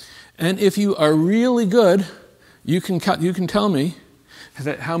 And if you are really good, you can tell me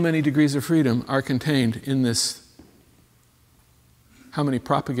that how many degrees of freedom are contained in this, how many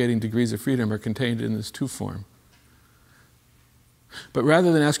propagating degrees of freedom are contained in this 2-form. But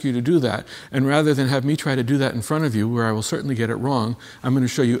rather than ask you to do that, and rather than have me try to do that in front of you, where I will certainly get it wrong, I'm going to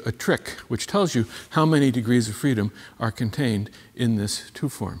show you a trick which tells you how many degrees of freedom are contained in this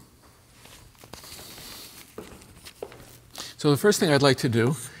 2-form. So the first thing I'd like to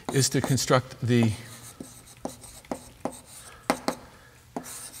do is to construct the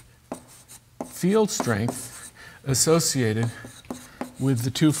field strength associated with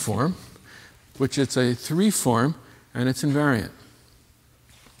the 2-form, which it's a 3-form and it's invariant.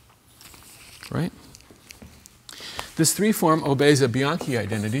 Right? This 3-form obeys a Bianchi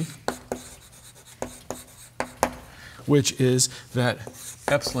identity, which is that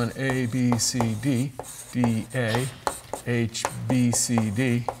epsilon A, B, C, D, dA, H, B, C,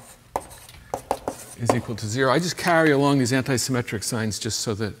 D is equal to 0. I just carry along these antisymmetric signs just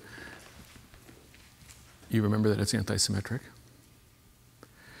so that You remember that it's antisymmetric.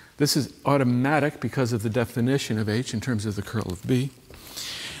 This is automatic because of the definition of H in terms of the curl of B.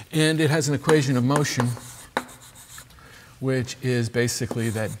 And it has an equation of motion, which is basically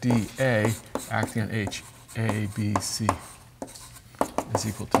that dA acting on H, A, B, C is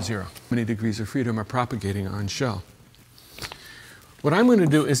equal to 0. How many degrees of freedom are propagating on shell? What I'm going to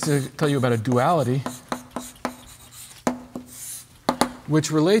do is to tell you about a duality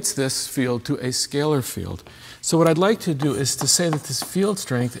which relates this field to a scalar field. So what I'd like to do is to say that this field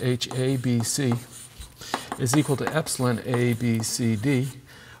strength, HABC, is equal to epsilon ABCD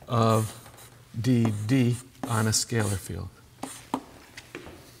of DD on a scalar field.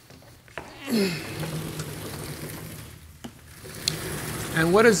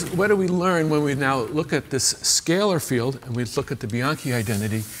 And what do we learn when we now look at this scalar field, and we look at the Bianchi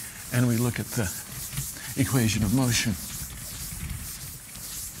identity, and we look at the equation of motion?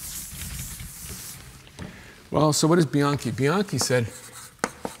 Well, so what is Bianchi? Bianchi said,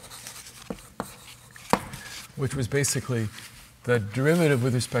 which was basically the derivative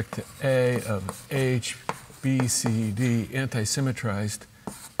with respect to A of H, B, C, D, anti-symmetrized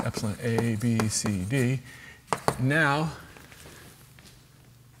epsilon A, B, C, D. Now,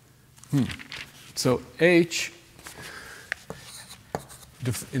 so H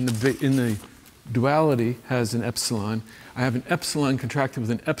in the duality has an epsilon. I have an epsilon contracted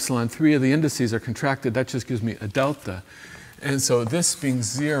with an epsilon. 3 of the indices are contracted. That just gives me a delta. And so this being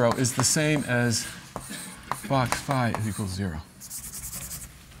 0 is the same as box phi is equal to 0.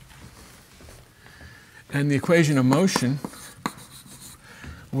 And the equation of motion,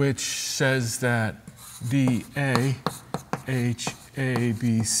 which says that dA H A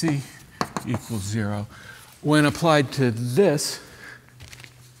B C equals 0, when applied to this,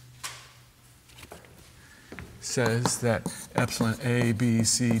 says that epsilon A, B,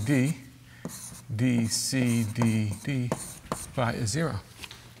 C, D, D, C, D, D, phi is 0.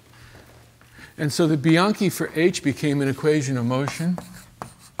 And so the Bianchi for H became an equation of motion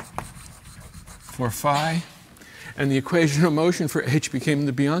for phi, and the equation of motion for H became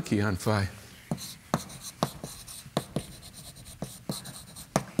the Bianchi on phi.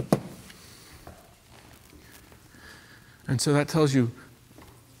 And so that tells you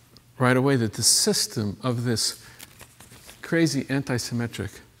right away that the system of this crazy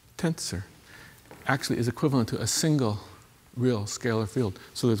antisymmetric tensor actually is equivalent to a single real scalar field.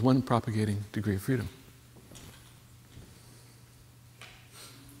 So there's one propagating degree of freedom.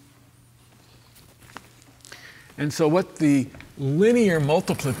 And so what the linear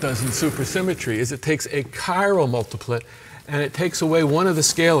multiplet does in supersymmetry is it takes a chiral multiplet and it takes away one of the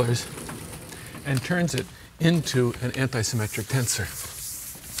scalars and turns it into an antisymmetric tensor.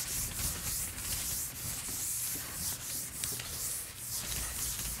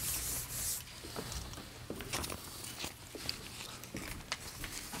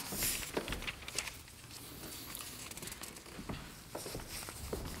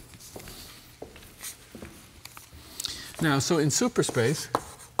 Now, so in superspace,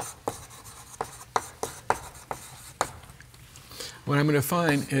 what I'm going to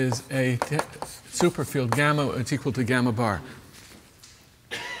find is a superfield gamma is equal to gamma bar.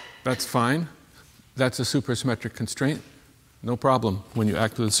 That's fine. That's a supersymmetric constraint. No problem when you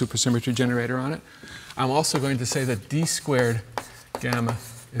act with a supersymmetry generator on it. I'm also going to say that d squared gamma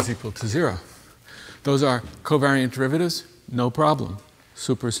is equal to 0. Those are covariant derivatives. No problem.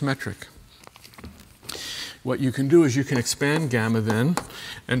 Supersymmetric. What you can do is you can expand gamma then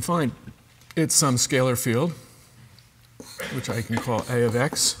and find it's some scalar field, which I can call A of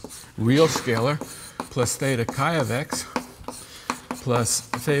x, real scalar, plus theta chi of x, plus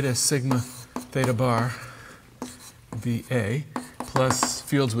theta sigma theta bar VA, plus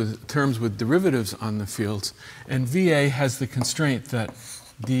fields with terms with derivatives on the fields. And VA has the constraint that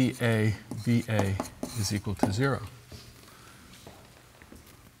dA VA is equal to 0.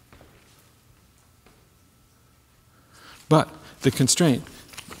 But the constraint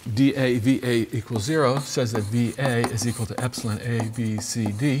dA VA equals 0 says that VA is equal to epsilon A B C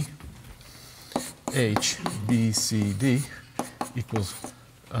D H B C D equals,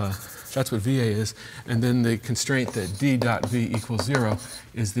 that's what VA is. And then the constraint that D dot V equals 0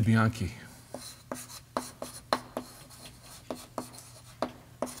 is the Bianchi.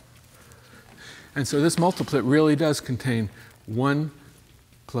 And so this multiplet really does contain 1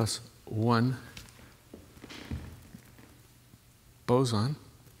 plus 1 boson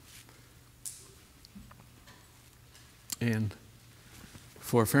and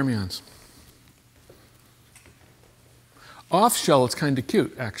 4 fermions. Off shell, it's kind of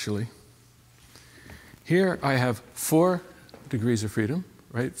cute, actually. Here I have 4 degrees of freedom,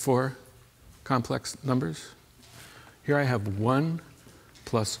 right? 4 complex numbers. Here I have 1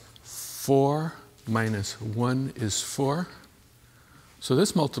 plus 4 minus 1 is 4. So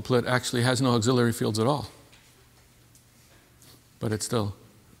this multiplet actually has no auxiliary fields at all. But it's still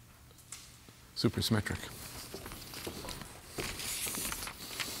supersymmetric.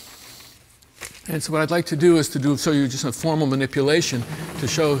 And so what I'd like to do is to show you just a formal manipulation to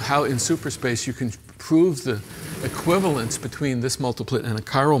show how in superspace you can prove the equivalence between this multiplet and a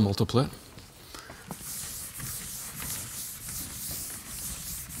chiral multiplet.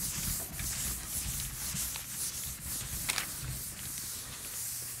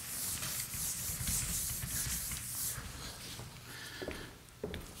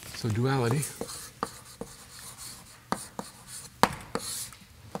 So duality.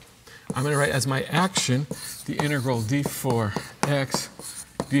 I'm going to write as my action the integral d4x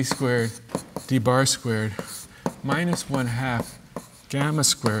d squared d bar squared minus 1/2 gamma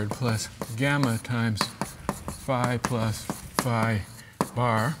squared plus gamma times phi plus phi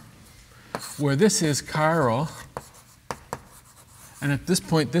bar, where this is chiral, and at this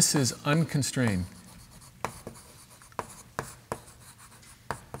point this is unconstrained.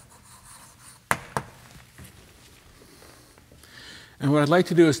 And what I'd like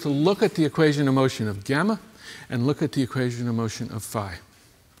to do is to look at the equation of motion of gamma and look at the equation of motion of phi.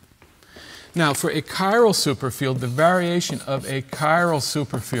 Now, for a chiral superfield, the variation of a chiral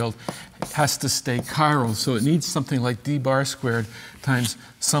superfield has to stay chiral. So it needs something like d bar squared times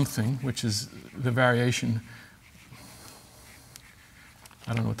something, which is the variation.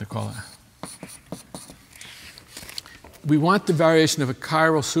 I don't know what to call it. We want the variation of a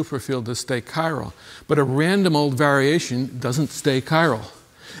chiral superfield to stay chiral. But a random old variation doesn't stay chiral.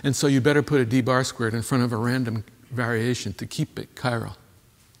 And so you better put a d bar squared in front of a random variation to keep it chiral.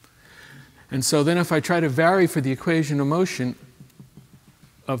 And so then if I try to vary for the equation of motion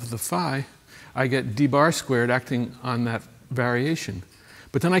of the phi, I get d bar squared acting on that variation.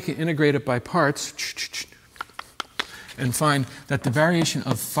 But then I can integrate it by parts and find that the variation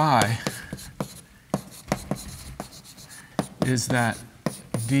of phi is that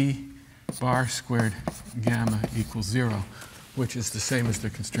d bar squared gamma equals 0, which is the same as the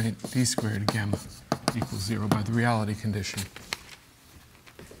constraint d squared gamma equals 0 by the reality condition.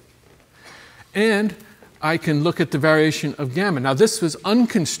 And I can look at the variation of gamma. Now this was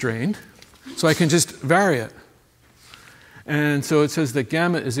unconstrained, so I can just vary it. And so it says that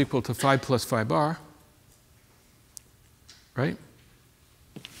gamma is equal to phi plus phi bar, right?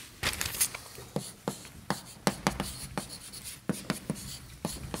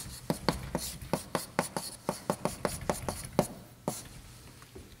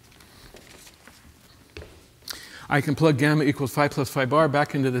 I can plug gamma equals phi plus phi bar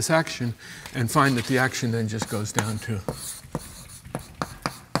back into this action and find that the action then just goes down to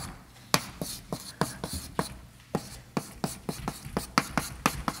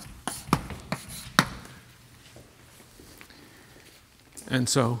and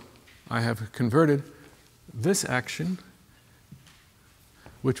so I have converted this action,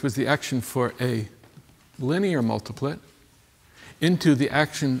 which was the action for a linear multiplet, into the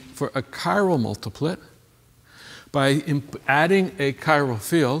action for a chiral multiplet by adding a chiral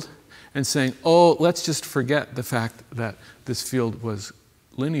field and saying, oh, let's just forget the fact that this field was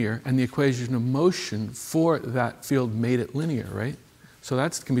linear, and the equation of motion for that field made it linear, right? So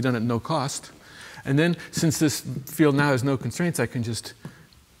that can be done at no cost. And then, since this field now has no constraints, I can just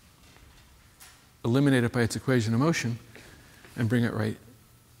eliminate it by its equation of motion and bring it right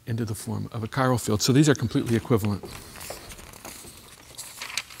into the form of a chiral field. So these are completely equivalent.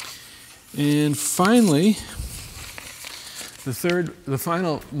 And finally, the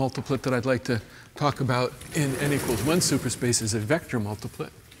final multiplet that I'd like to talk about in n equals 1 superspace is a vector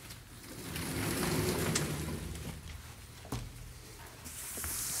multiplet.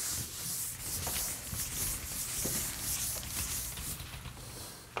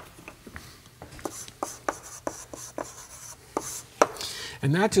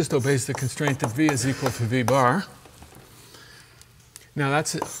 And that just obeys the constraint that v is equal to v bar. Now that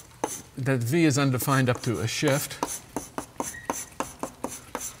v is undefined up to a shift,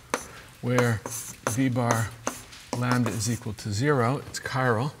 where v bar lambda is equal to 0. It's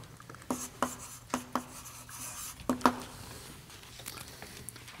chiral.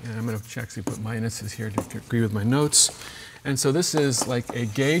 And I'm going to actually put minuses here to agree with my notes. And so this is like a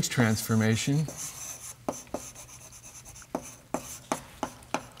gauge transformation.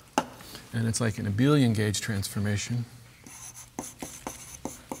 And it's like an abelian gauge transformation.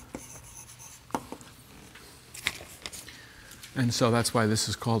 And so that's why this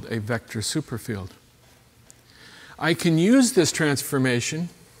is called a vector superfield. I can use this transformation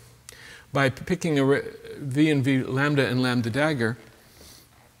by picking a V and V lambda and lambda dagger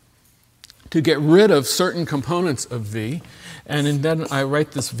to get rid of certain components of V. And then I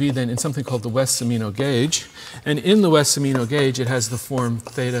write this V then in something called the Wess-Zumino gauge. And in the Wess-Zumino gauge, it has the form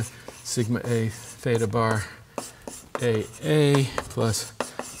theta sigma A theta bar AA plus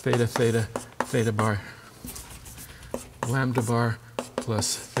theta theta theta bar lambda bar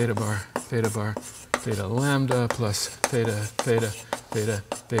plus theta bar theta lambda plus theta theta theta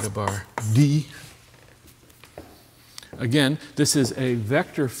theta bar D. Again, this is a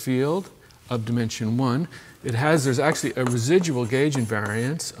vector field of dimension 1. There's actually a residual gauge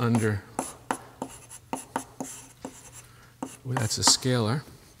invariance under, well, that's a scalar.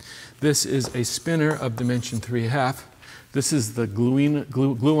 This is a spinor of dimension 3/2. This is the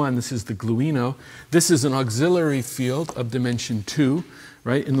gluon, this is the gluino. This is an auxiliary field of dimension 2,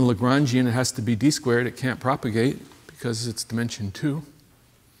 right? In the Lagrangian, it has to be d squared. It can't propagate because it's dimension 2.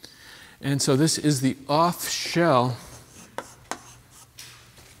 And so this is the off-shell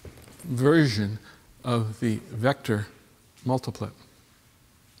version of the vector multiplet.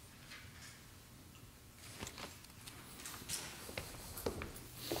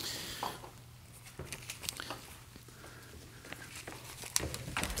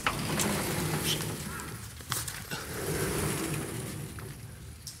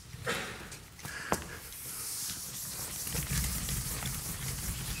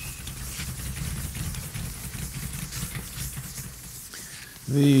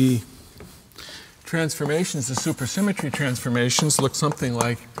 The transformations, the supersymmetry transformations, look something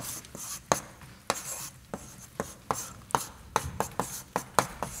like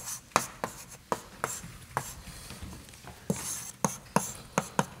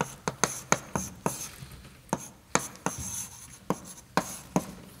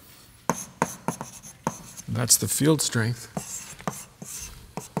that's the field strength.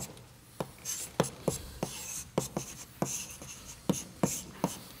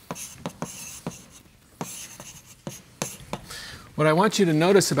 What I want you to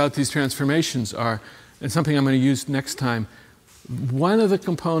notice about these transformations are, and something I'm going to use next time, one of the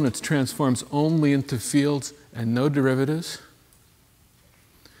components transforms only into fields and no derivatives.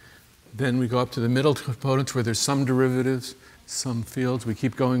 Then we go up to the middle components where there's some derivatives, some fields. We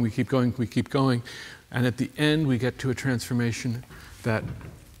keep going, we keep going, we keep going. And at the end, we get to a transformation that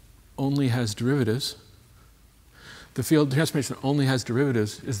only has derivatives. The field transformation that only has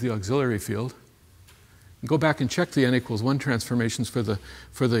derivatives is the auxiliary field. Go back and check the n=1 transformations for the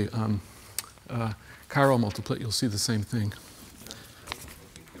chiral multiplet. You'll see the same thing. I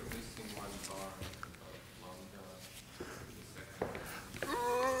think you're missing one bar about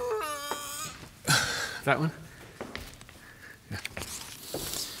lambda. That one? Yeah.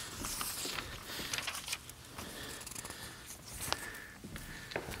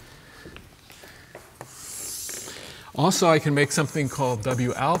 Also, I can make something called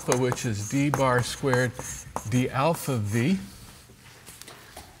W alpha, which is d bar squared d alpha V.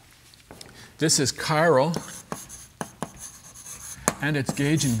 This is chiral, and it's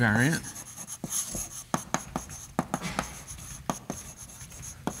gauge invariant.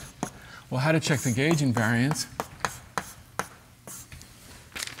 Well, how to check the gauge invariance?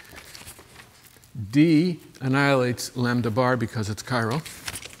 D annihilates lambda bar because it's chiral.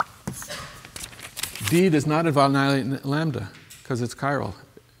 D does not annihilate lambda because it's chiral.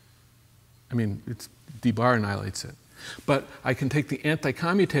 I mean, it's d bar annihilates it. But I can take the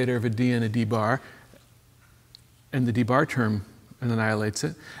anti-commutator of a d and a d bar, and the d bar term annihilates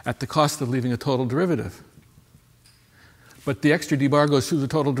it, at the cost of leaving a total derivative. But the extra d bar goes through the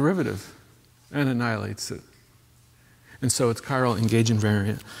total derivative and annihilates it. And so it's chiral and gauge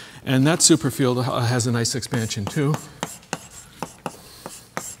invariant. And that superfield has a nice expansion too.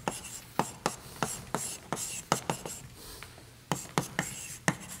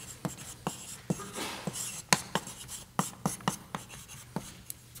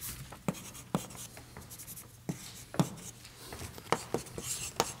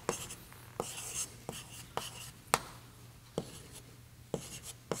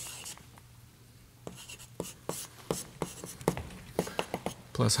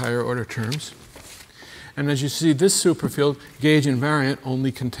 Plus higher order terms. And as you see, this superfield, gauge invariant,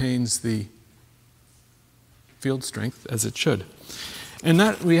 only contains the field strength as it should. And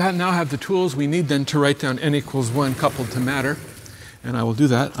that we now have the tools we need then to write down n=1 coupled to matter. And I will do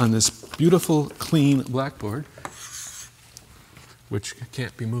that on this beautiful, clean blackboard, which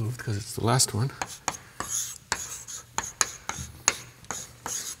can't be moved because it's the last one.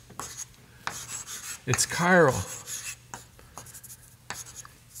 It's chiral.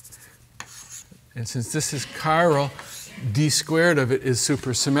 And since this is chiral, d squared of it is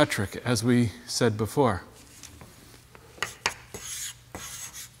supersymmetric, as we said before.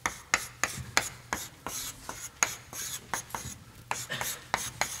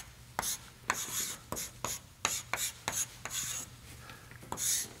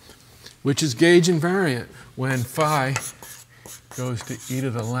 Which is gauge invariant when phi goes to e to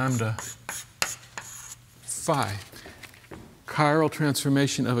the lambda phi. Chiral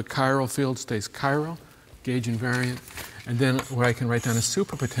transformation of a chiral field stays chiral, gauge invariant. And then what I can write down as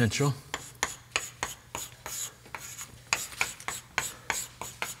superpotential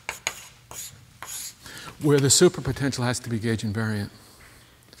where the superpotential has to be gauge invariant.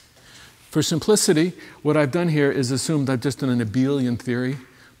 For simplicity, what I've done here is assumed I've just done an abelian theory,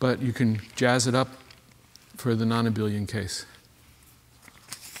 but you can jazz it up for the non-abelian case.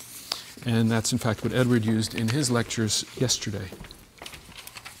 And that's in fact what Edward used in his lectures yesterday.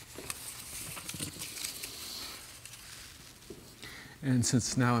 And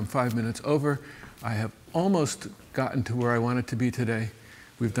since now I'm 5 minutes over, I have almost gotten to where I wanted to be today.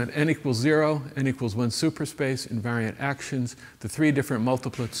 We've done n equals 0, n equals 1 superspace, invariant actions, the 3 different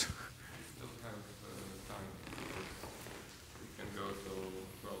multiplets. Still have time. We can go till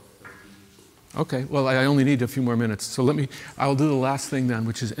 12:30. Okay, well, I only need a few more minutes. So I'll do the last thing then,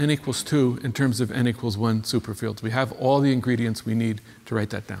 which is n equals 2 in terms of n equals 1 superfields. We have all the ingredients we need to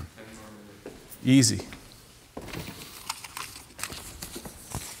write that down. 10 more minutes. Easy.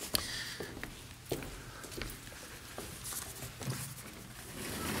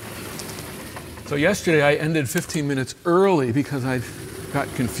 So yesterday I ended 15 minutes early because I got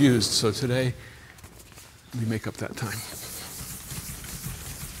confused. So today we make up that time.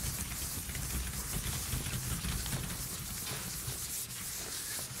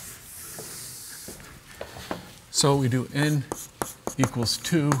 So we do n equals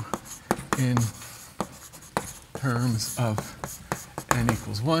 2 in terms of n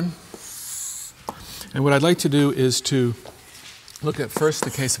equals 1. And what I'd like to do is to look at first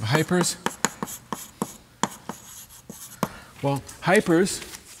the case of hypers. Well, hypers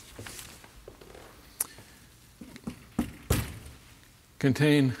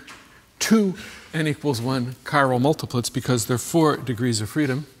contain 2 n equals 1 chiral multiplets because they're 4 degrees of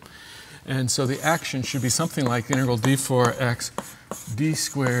freedom. And so the action should be something like integral d4x d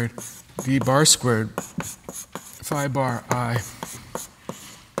squared d bar squared phi bar I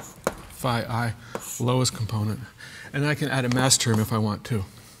phi I lowest component. And I can add a mass term if I want to.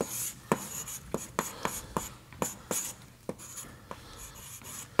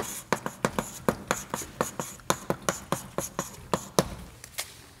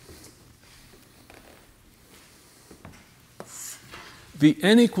 The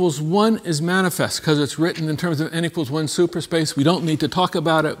n equals 1 is manifest because it's written in terms of n equals 1 superspace. We don't need to talk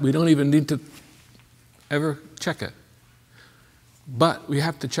about it. We don't even need to ever check it. But we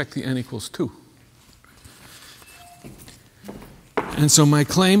have to check the n equals 2. And so my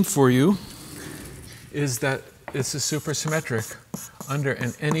claim for you is that this is supersymmetric under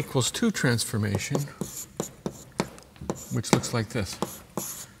an n equals 2 transformation, which looks like this.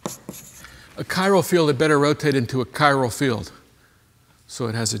 A chiral field had better rotate into a chiral field. So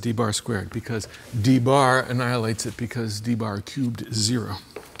it has a d bar squared because d bar annihilates it because d bar cubed is 0.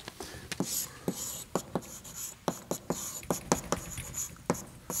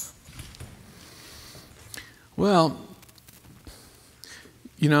 Well,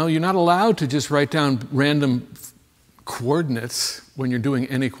 you know, you're not allowed to just write down random coordinates when you're doing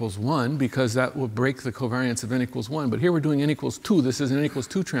n equals 1 because that will break the covariance of n equals 1. But here we're doing n equals 2. This is an n equals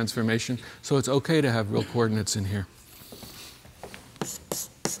 2 transformation, so it's okay to have real coordinates in here.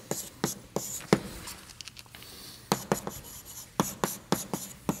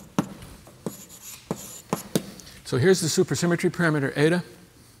 So here's the supersymmetry parameter eta.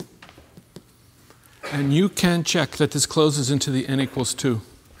 And you can check that this closes into the n equals 2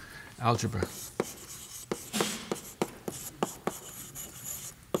 algebra.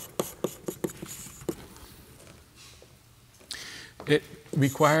 It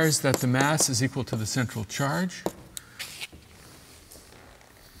requires that the mass is equal to the central charge.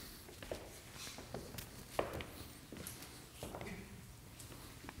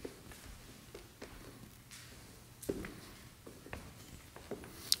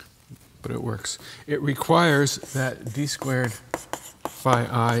 But it works. It requires that d squared phi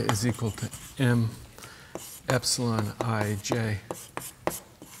I is equal to m epsilon I j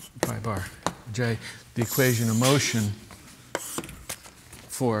phi bar j, the equation of motion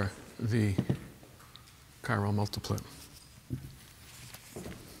for the chiral multiplet.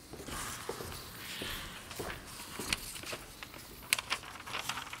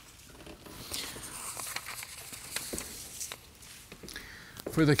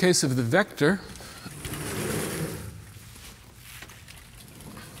 For the case of the vector,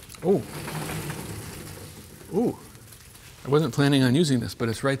 oh, I wasn't planning on using this, but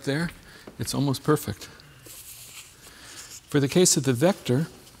it's right there. It's almost perfect. For the case of the vector,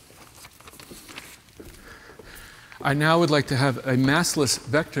 I now would like to have a massless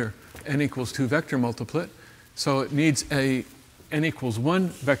vector n equals 2 vector multiplet. So it needs a n equals 1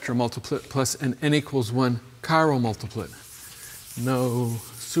 vector multiplet plus an n equals 1 chiral multiplet. No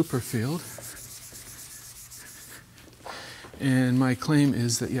superfield. And my claim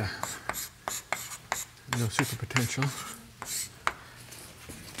is that, yeah, no superpotential.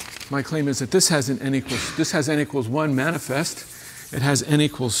 My claim is that this has an n equals 1 manifest. It has n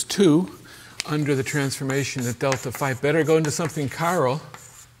equals 2 under the transformation that delta phi better go into something chiral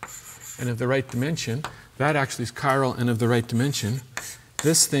and of the right dimension. That actually is chiral and of the right dimension.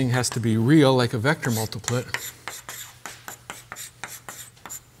 This thing has to be real, like a vector multiplet.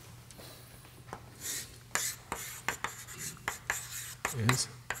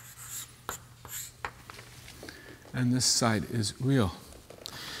 And this side is real.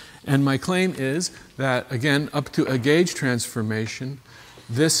 And my claim is that, again, up to a gauge transformation,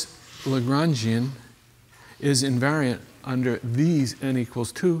 this Lagrangian is invariant under these n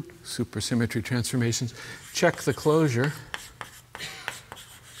equals 2 supersymmetry transformations. Check the closure.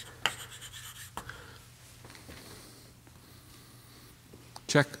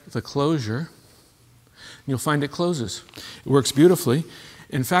 Check the closure. You'll find it closes. It works beautifully.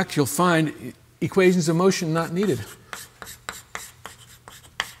 In fact, you'll find equations of motion not needed.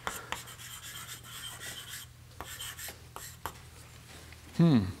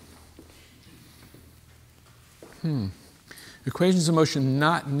 Equations of motion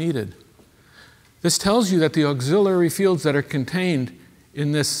not needed. This tells you that the auxiliary fields that are contained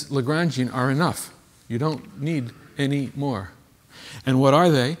in this Lagrangian are enough. You don't need any more. And what are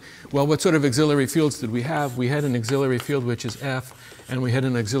they? Well, what sort of auxiliary fields did we have? We had an auxiliary field which is F, and we had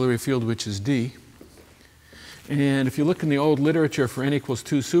an auxiliary field which is D. And if you look in the old literature for n equals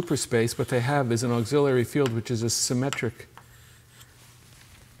 2 superspace, what they have is an auxiliary field which is a symmetric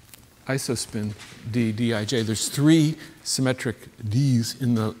isospin d, dij. There's 3 symmetric d's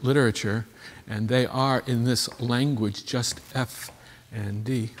in the literature, and they are in this language just F and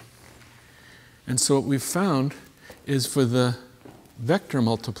D. And so what we've found is for the vector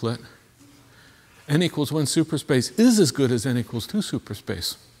multiplet, n equals 1 superspace is as good as n equals 2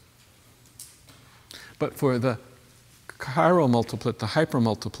 superspace. But for the chiral multiplet, the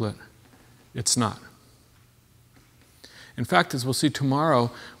hypermultiplet, it's not. In fact, as we'll see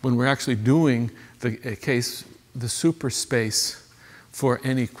tomorrow, when we're actually doing the case, the superspace for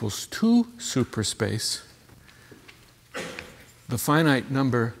n equals 2 superspace, the finite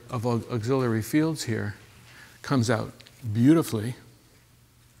number of auxiliary fields here comes out beautifully.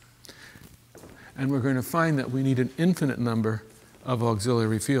 And we're going to find that we need an infinite number of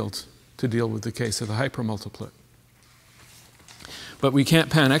auxiliary fields to deal with the case of the hypermultiplet. But we can't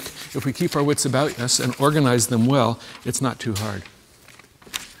panic. If we keep our wits about us and organize them well, it's not too hard.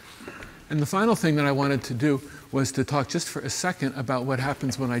 And the final thing that I wanted to do was to talk just for a second about what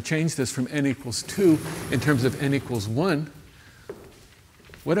happens when I change this from n equals 2 in terms of n equals 1.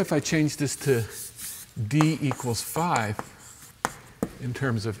 What if I change this to d equals 5 in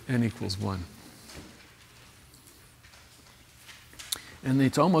terms of n equals 1? And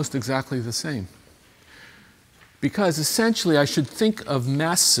it's almost exactly the same. Because essentially I should think of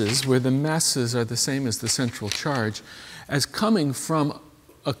masses, where the masses are the same as the central charge, as coming from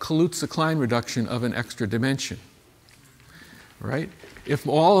a Kaluza-Klein reduction of an extra dimension. Right? If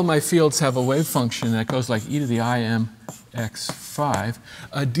all of my fields have a wave function that goes like e to the im x5,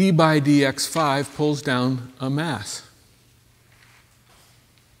 a d by dx5 pulls down a mass.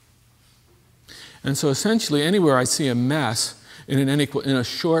 And so essentially anywhere I see a mass in a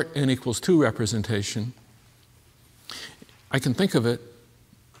short n equals 2 representation, I can think of it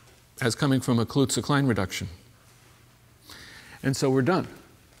as coming from a Kaluza-Klein reduction. And so we're done.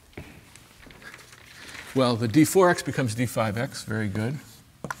 Well, the d4x becomes d5x, very good.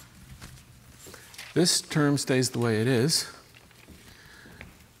 This term stays the way it is.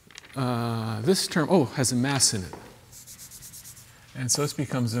 This term, has a mass in it. And so this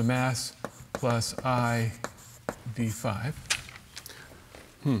becomes a mass plus I d5.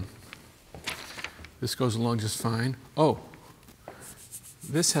 This goes along just fine.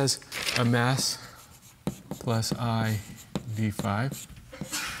 This has a mass plus I d5.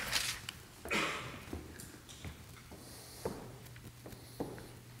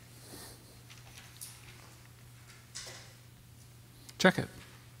 Check it.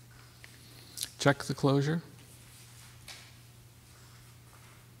 Check the closure.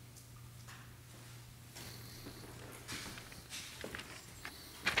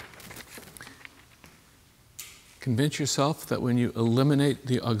 convince yourself that when you eliminate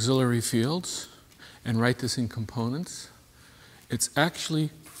the auxiliary fields and write this in components, it's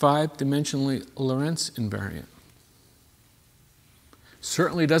actually 5-dimensionally Lorentz invariant.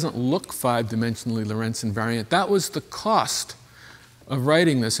 Certainly doesn't look 5-dimensionally Lorentz invariant. That was the cost of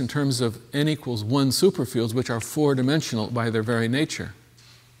writing this in terms of n equals 1 superfields, which are 4-dimensional by their very nature.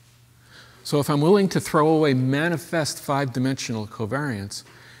 So if I'm willing to throw away manifest 5-dimensional covariance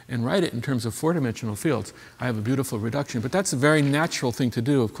and write it in terms of 4-dimensional fields, I have a beautiful reduction. But that's a very natural thing to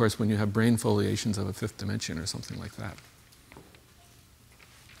do, of course, when you have brane foliations of a 5th dimension or something like that.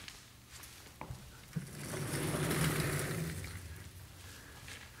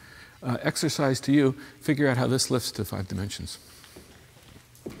 Exercise to you, figure out how this lifts to 5 dimensions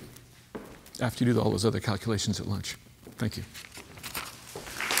after you do all those other calculations at lunch. Thank you.